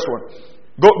the first one.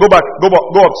 Go up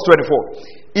to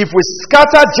 24. If we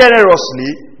scatter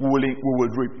generously, we will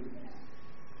reap.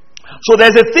 So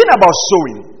there's a thing about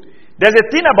sowing. There's a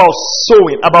thing about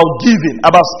sowing, about giving,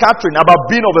 about scattering, about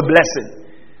being of a blessing.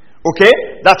 Okay?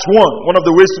 That's one of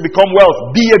the ways to become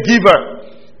wealth. Be a giver.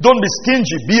 Don't be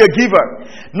stingy. Be a giver.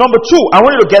 Number two, I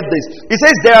want you to get this. It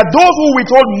says there are those who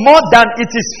withhold more than it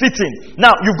is fitting.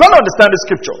 Now, you've got to understand the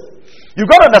scripture. You've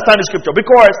got to understand the scripture,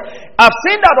 because I've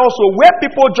seen that also where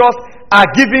people just are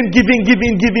giving.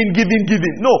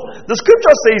 No, the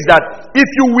scripture says that if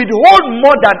you withhold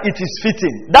more than it is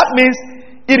fitting, that means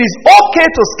it is okay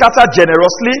to scatter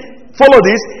generously. Follow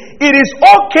this. It is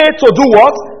okay to do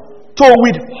what? To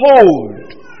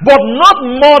withhold, but not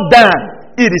more than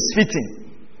it is fitting.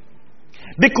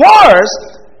 Because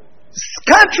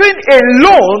scattering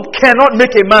alone cannot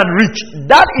make a man rich.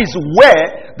 That is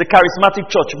where the charismatic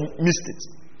church missed it.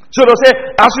 So they'll say,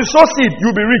 as you sow seed,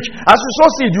 you'll be rich. As you sow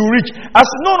seed, you rich.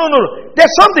 No.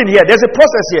 There's something here. There's a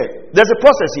process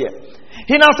here.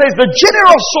 He now says, the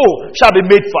generous soul shall be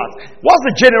made fat. What's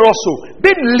the generous soul?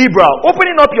 Being liberal,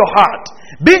 opening up your heart,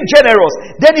 being generous.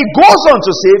 Then he goes on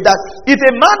to say that if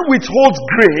a man withholds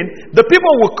grain, the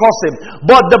people will curse him.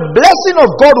 But the blessing of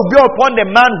God will be upon the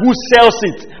man who sells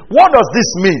it. What does this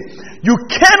mean? You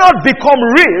cannot become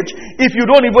rich if you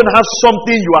don't even have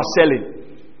something you are selling.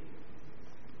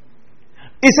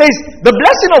 It says, the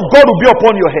blessing of God will be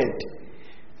upon your head.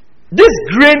 This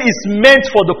grain is meant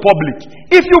for the public.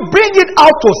 If you bring it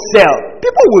out to sell,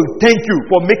 people will thank you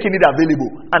for making it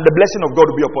available, and the blessing of God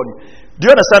will be upon you.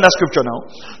 Do you understand that scripture now?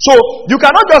 So, you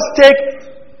cannot just take,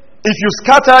 if you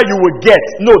scatter, you will get.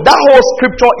 No, that whole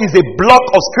scripture is a block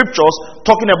of scriptures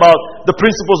talking about the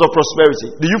principles of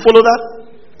prosperity. Do you follow that?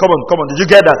 Come on. Did you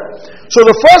get that? So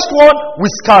the first one, we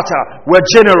scatter. We're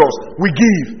generous. We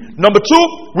give. Number two,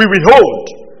 we withhold.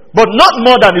 But not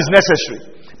more than is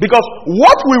necessary. Because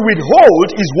what we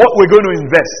withhold is what we're going to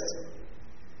invest.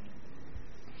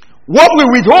 What we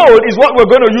withhold is what we're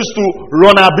going to use to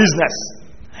run our business.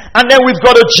 And then we've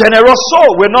got a generous soul.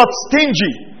 We're not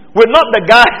stingy. We're not the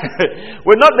guy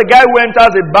who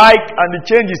enters a bike and the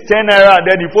change is 10 naira and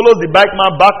then he follows the bike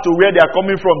man back to where they are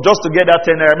coming from just to get that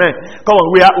 10 naira. Man, come on,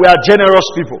 we are generous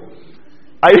people.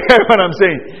 Are you hearing what I'm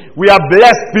saying? We are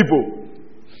blessed people.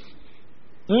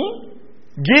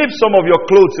 Give some of your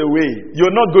clothes away.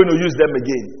 You're not going to use them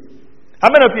again.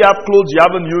 How many of you have clothes you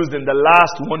haven't used in the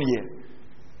last 1 year?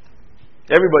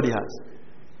 Everybody has.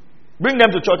 Bring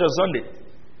them to church on Sunday.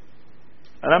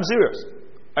 And I'm serious.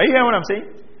 Are you hearing what I'm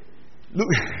saying? Look,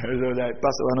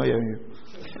 Pastor, I'm not hearing you.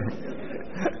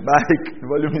 Mike, the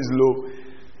volume is low.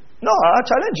 No, I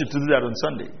challenge you to do that on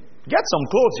Sunday. Get some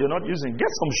clothes you're not using.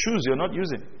 Get some shoes you're not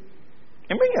using.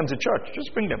 And bring them to church. Just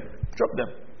bring them. Drop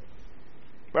them.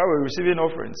 While we're receiving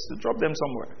offerings, drop them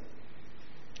somewhere.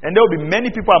 And there will be many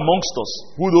people amongst us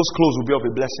who those clothes will be of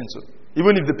a blessing to.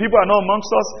 Even if the people are not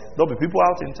amongst us, there will be people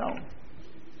out in town.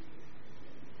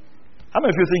 How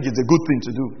many of you think it's a good thing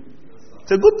to do?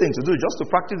 It's a good thing to do, just to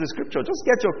practice the scripture. Just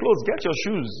get your clothes, get your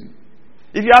shoes.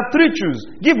 If you have 3 shoes,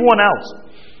 give one out.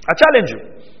 I challenge you.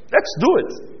 Let's do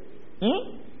it.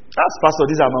 That's Pastor,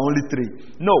 these are my only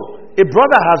 3. No, a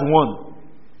brother has 1.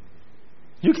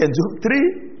 You can do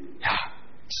 3. Yeah.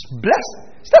 Bless.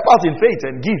 Step out in faith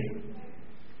and give.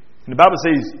 And the Bible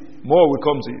says, more will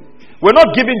come to you. We're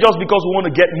not giving just because we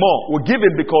want to get more. We're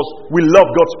giving because we love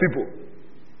God's people.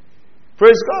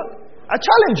 Praise God. I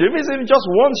challenge you, if it's even just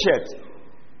 1 shirt,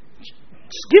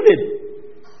 just give it.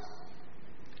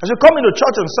 As you come into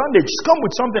church on Sunday, just come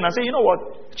with something and say, you know what?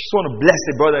 I just want to bless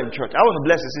a brother in church. I want to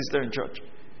bless a sister in church.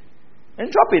 And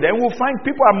drop it. And we'll find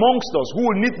people amongst us who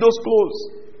will need those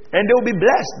clothes. And they will be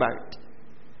blessed by it.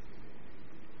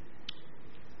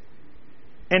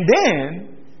 And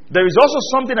then, there is also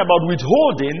something about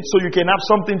withholding so you can have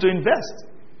something to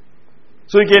invest.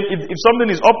 So you can, if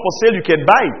something is up for sale, you can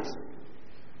buy it.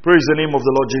 Praise the name of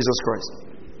the Lord Jesus Christ.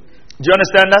 Do you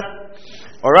understand that?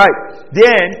 Alright.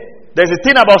 Then, there's a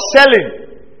thing about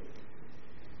selling.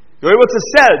 You're able to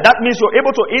sell. That means you're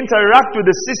able to interact with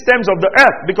the systems of the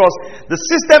earth. Because the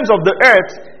systems of the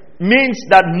earth means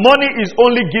that money is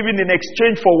only given in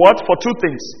exchange for what? For 2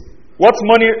 things. What's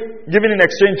money given in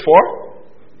exchange for?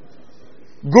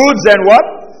 Goods and what?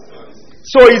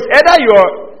 So it's either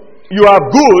you have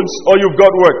goods or you've got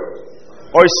what?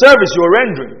 Or a service you're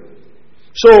rendering.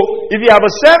 So if you have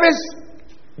a service,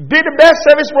 be the best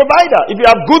service provider. If you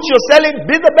have goods you're selling,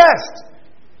 be the best.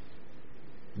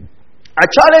 I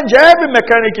challenge every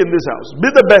mechanic in this house, be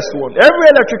the best one. Every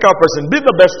electrical person, be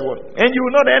the best one. And you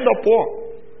will not end up poor.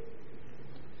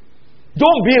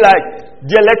 Don't be like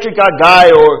the electrical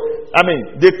guy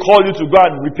they call you to go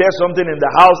and repair something in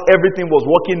the house. Everything was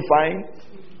working fine.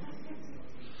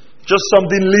 Just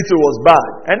something little was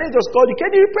bad. And they just called you,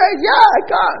 can you repair it? Yeah, I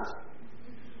can.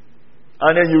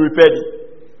 And then you repaired it.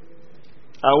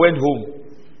 And went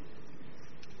home.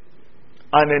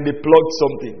 And then they plugged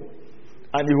something.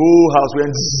 And the whole house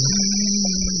went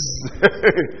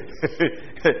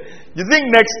You think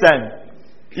next time,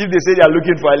 if they say they are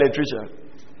looking for an electrician,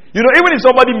 even if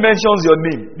somebody mentions your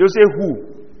name, they'll say,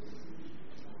 who?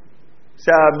 Say,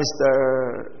 Mr.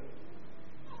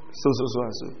 So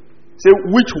and so. Say,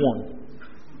 which one?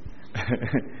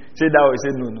 Say that way.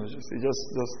 Say, no.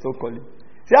 Just don't call him.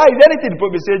 Say, is there anything for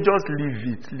me? Say, just leave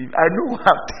it. I know what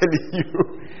I'm telling you.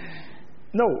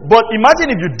 No. But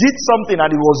imagine if you did something and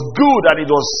it was good and it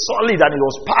was solid and it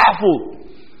was powerful.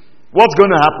 What's going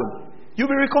to happen?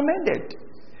 You'll be recommended.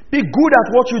 Be good at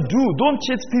what you do. Don't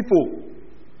cheat people.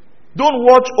 Don't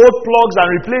watch old plugs and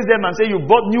replace them and say you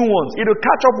bought new ones. It will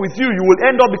catch up with you. You will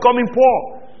end up becoming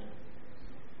poor.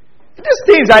 These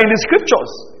things are in the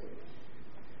scriptures.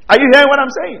 Are you hearing what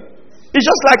I'm saying? It's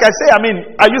just like I say,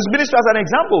 I use ministry as an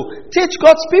example. Teach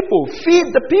God's people. Feed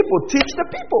the people. Teach the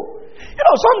people.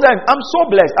 Sometimes I'm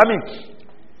so blessed.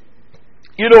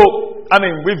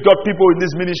 We've got people in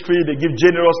this ministry, they give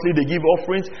generously, they give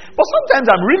offerings. But sometimes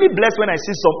I'm really blessed when I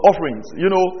see some offerings.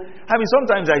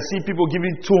 Sometimes I see people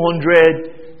giving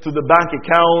 200 to the bank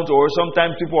account, or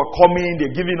sometimes people are coming,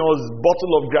 they're giving us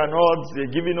bottle of granules, they're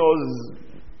giving us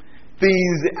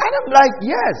things. And I'm like,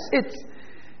 yes,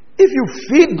 if you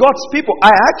feed God's people,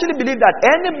 I actually believe that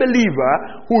any believer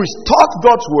who is taught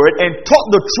God's word and taught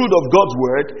the truth of God's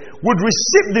word would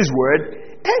receive this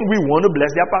word, and we want to bless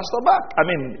their pastor back.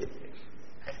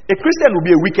 A Christian will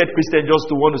be a wicked Christian just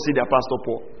to want to see their pastor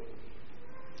poor.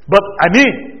 But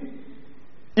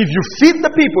if you feed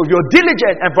the people, if you're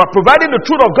diligent and providing the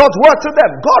truth of God's word to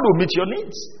them, God will meet your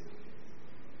needs.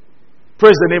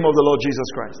 Praise the name of the Lord Jesus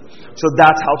Christ. So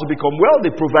that's how to become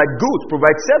wealthy. Provide goods,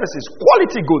 provide services,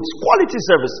 quality goods, quality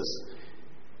services.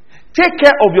 Take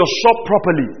care of your shop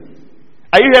properly.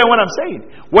 Are you hearing what I'm saying?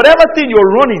 Whatever thing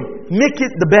you're running, make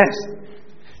it the best.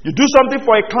 You do something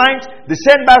for a client, they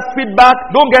send back feedback,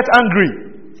 don't get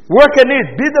angry. Work on it,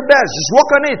 be the best, just work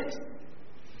on it.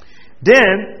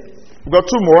 Then, we've got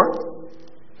 2 more.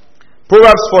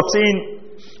 Proverbs 13,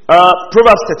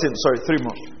 3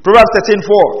 more. Proverbs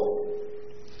 13:4.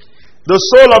 The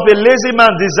soul of a lazy man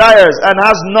desires and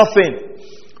has nothing,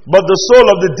 but the soul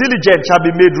of the diligent shall be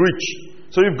made rich.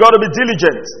 So you've got to be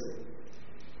diligent.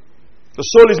 The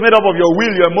soul is made up of your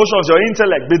will, your emotions, your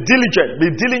intellect. Be diligent.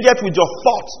 Be diligent with your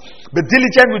thoughts. Be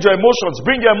diligent with your emotions.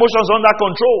 Bring your emotions under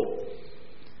control.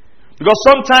 Because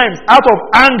sometimes out of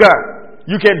anger,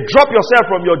 you can drop yourself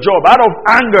from your job. Out of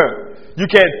anger, you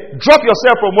can drop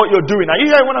yourself from what you're doing. Are you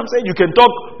hearing what I'm saying? You can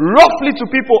talk roughly to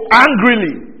people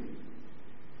angrily.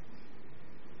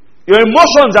 Your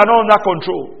emotions are not under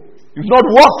control. You've not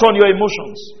worked on your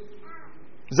emotions.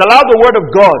 Just allow the word of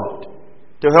God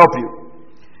to help you.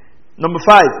 Number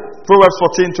 5, Proverbs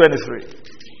 14:23.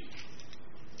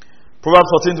 Proverbs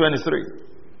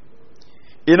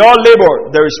 14:23. In all labor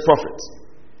there is profit.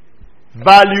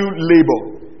 Value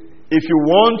labor. If you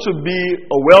want to be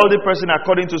a wealthy person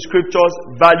according to scriptures,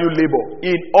 value labor.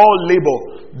 In all labor,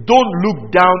 don't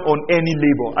look down on any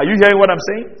labor. Are you hearing what I'm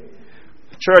saying?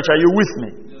 Church, are you with me?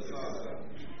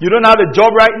 You don't have a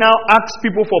job right now? Ask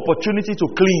people for opportunity to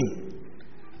clean.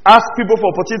 Ask people for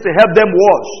opportunity to help them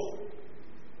wash.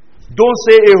 Don't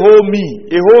say a whole me.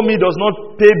 A whole me does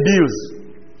not pay bills.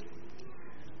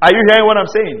 Are you hearing what I'm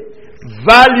saying?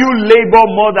 Value labor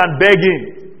more than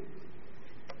begging.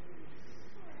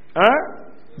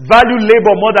 Value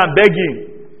labor more than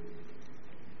begging.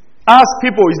 Ask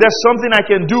people, is there something I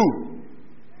can do?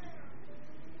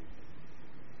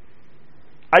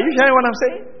 Are you hearing what I'm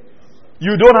saying?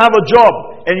 You don't have a job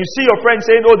and you see your friend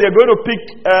saying, oh, they're going to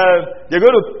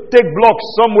take blocks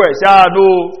somewhere. Say,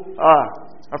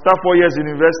 after 4 years in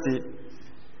university.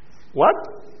 What?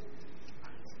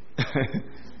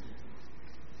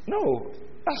 No,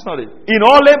 that's not it. In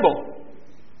all labor.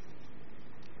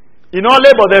 In all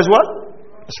labor, there's what?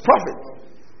 There's profit.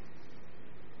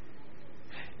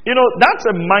 You know, that's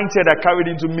a mindset I carried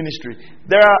into ministry.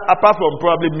 There are, apart from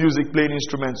probably music, playing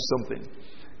instruments or something,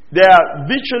 there are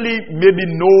virtually maybe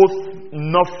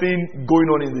nothing going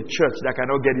on in the church that I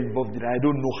cannot get involved in. I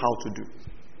don't know how to do.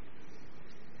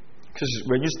 Because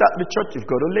when you start the church, you've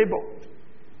got to labor.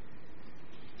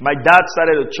 My dad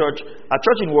started a church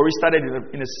in Warri started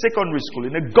in a secondary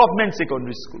school, in a government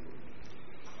secondary school.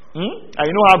 And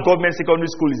you know how government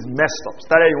secondary school is messed up.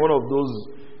 Started in one of those,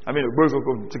 a girls'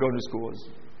 secondary school was.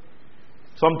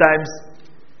 Sometimes,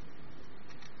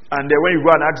 and then when you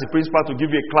go and ask the principal to give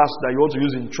you a class that you want to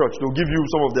use in church, they'll give you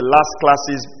some of the last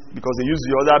classes because they use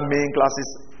the other main classes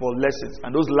for lessons.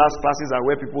 And those last classes are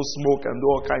where people smoke and do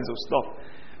all kinds of stuff.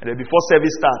 And then before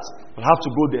service starts, we'll have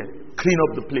to go there, clean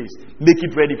up the place, make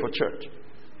it ready for church,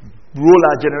 roll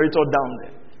our generator down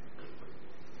there.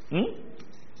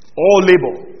 All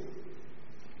labor.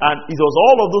 And it was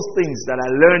all of those things that I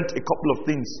learned a couple of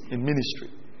things in ministry.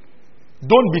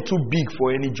 Don't be too big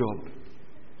for any job.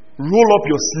 Roll up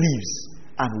your sleeves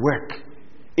and work.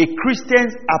 A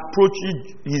Christian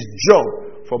approaches his job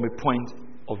from a point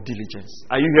of diligence.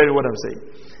 Are you hearing what I'm saying?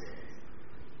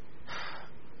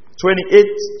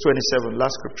 28:27,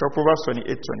 last scripture, Proverbs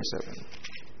 28:27.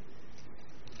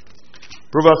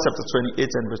 Proverbs chapter 28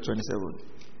 and verse 27.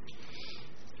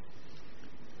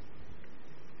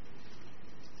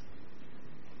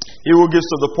 He who gives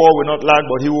to the poor will not lack,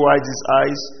 but he who hides his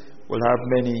eyes will have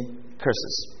many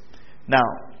curses. Now,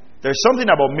 there's something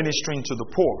about ministering to the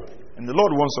poor, and the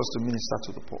Lord wants us to minister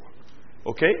to the poor.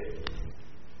 Okay?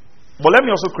 But let me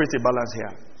also create a balance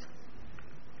here.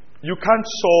 You can't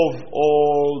solve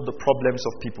all the problems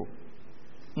of people.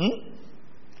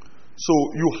 So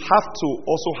you have to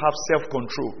also have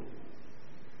self-control.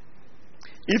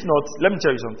 If not, let me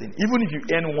tell you something. Even if you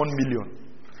earn 1 million,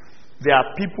 there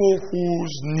are people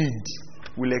whose need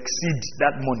will exceed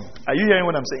that money. Are you hearing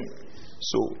what I'm saying?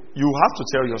 So you have to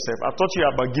tell yourself, I've taught you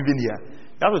about giving here.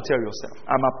 You have to tell yourself,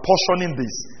 I'm apportioning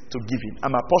this to giving.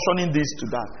 I'm apportioning this to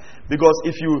that. Because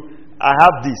if I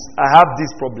have this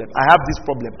problem, I have this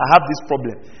problem, I have this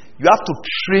problem. You have to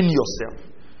train yourself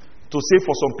to say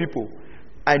for some people,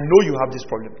 I know you have this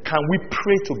problem. Can we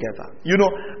pray together? And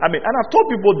I've told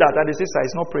people that, and they say, sir,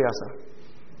 it's not prayer, sir.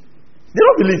 They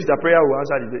don't believe that prayer will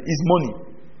answer it. It's money.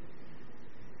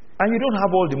 And you don't have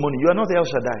all the money. You are not El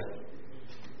Shaddai.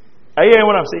 Are you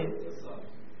hearing what I'm saying?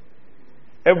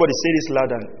 Everybody say this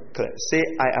loud and clear. Say,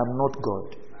 I am not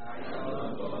God.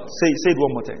 Say it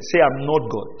one more time. Say, I'm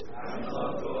not God.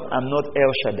 I'm not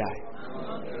El Shaddai.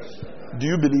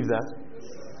 Do you believe that?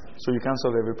 So you can't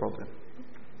solve every problem.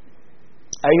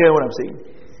 Are you hearing what I'm saying?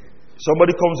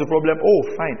 Somebody comes with a problem. Oh,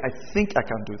 fine. I think I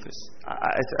can do this.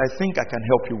 I think I can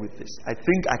help you with this. I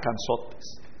think I can sort this.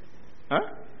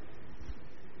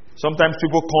 Sometimes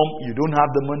people come, you don't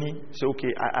have the money. Say, okay,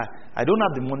 I don't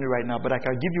have the money right now, but I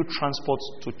can give you transport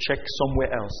to check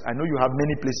somewhere else. I know you have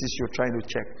many places you're trying to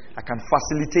check. I can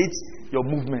facilitate your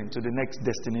movement to the next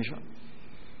destination.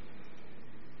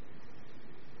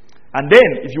 And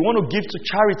then, if you want to give to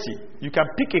charity, you can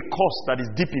pick a cause that is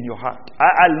deep in your heart.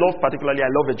 I love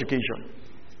education.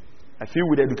 I feel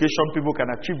with education, people can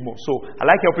achieve more. So I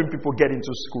like helping people get into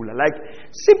school. I like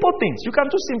simple things. You can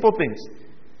do simple things.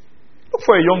 Look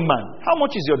for a young man. How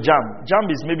much is your JAM? JAM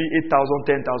is maybe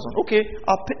 8,000, 10,000. Okay,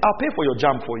 I'll pay for your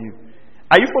JAM for you.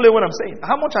 Are you following what I'm saying?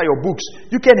 How much are your books?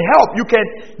 You can help. You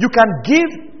can give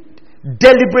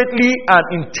deliberately and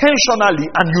intentionally,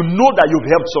 and you know that you've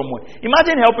helped someone.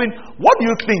 Imagine helping. What do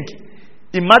you think?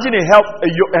 Imagine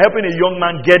helping a young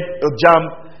man get a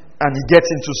JAM and he gets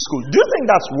into school. Do you think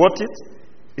that's worth it?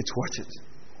 It's worth it.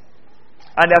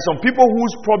 And there are some people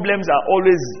whose problems are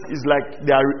always is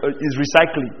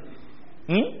recycling.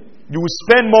 You will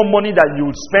spend more money than you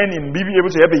would spend in being able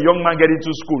to help a young man get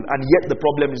into school, and yet the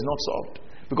problem is not solved.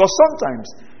 Because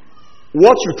sometimes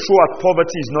what you throw at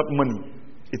poverty is not money,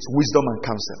 it's wisdom and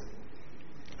counsel.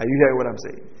 Are you hearing what I'm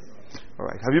saying?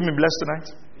 Alright, have you been blessed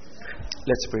tonight?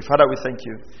 Let's pray. Father, we thank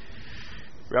you.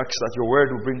 We ask that your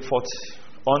word will bring forth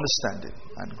understanding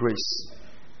and grace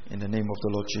in the name of the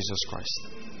Lord Jesus Christ.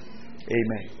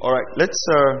 Amen. Alright, let's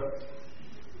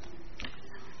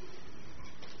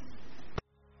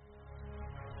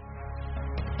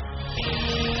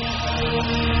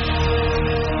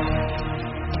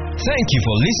Thank you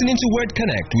for listening to Word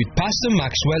Connect with Pastor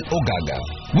Maxwell Ogaga.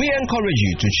 We encourage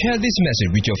you to share this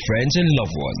message with your friends and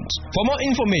loved ones. For more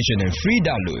information and free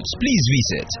downloads, please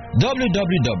visit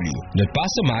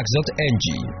www.pastormax.ng.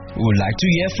 We would like to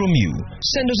hear from you.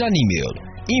 Send us an email,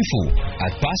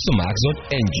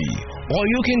 info@pastormax.ng, or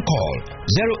you can call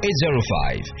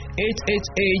 0805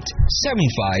 888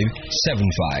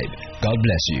 7575. God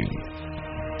bless you.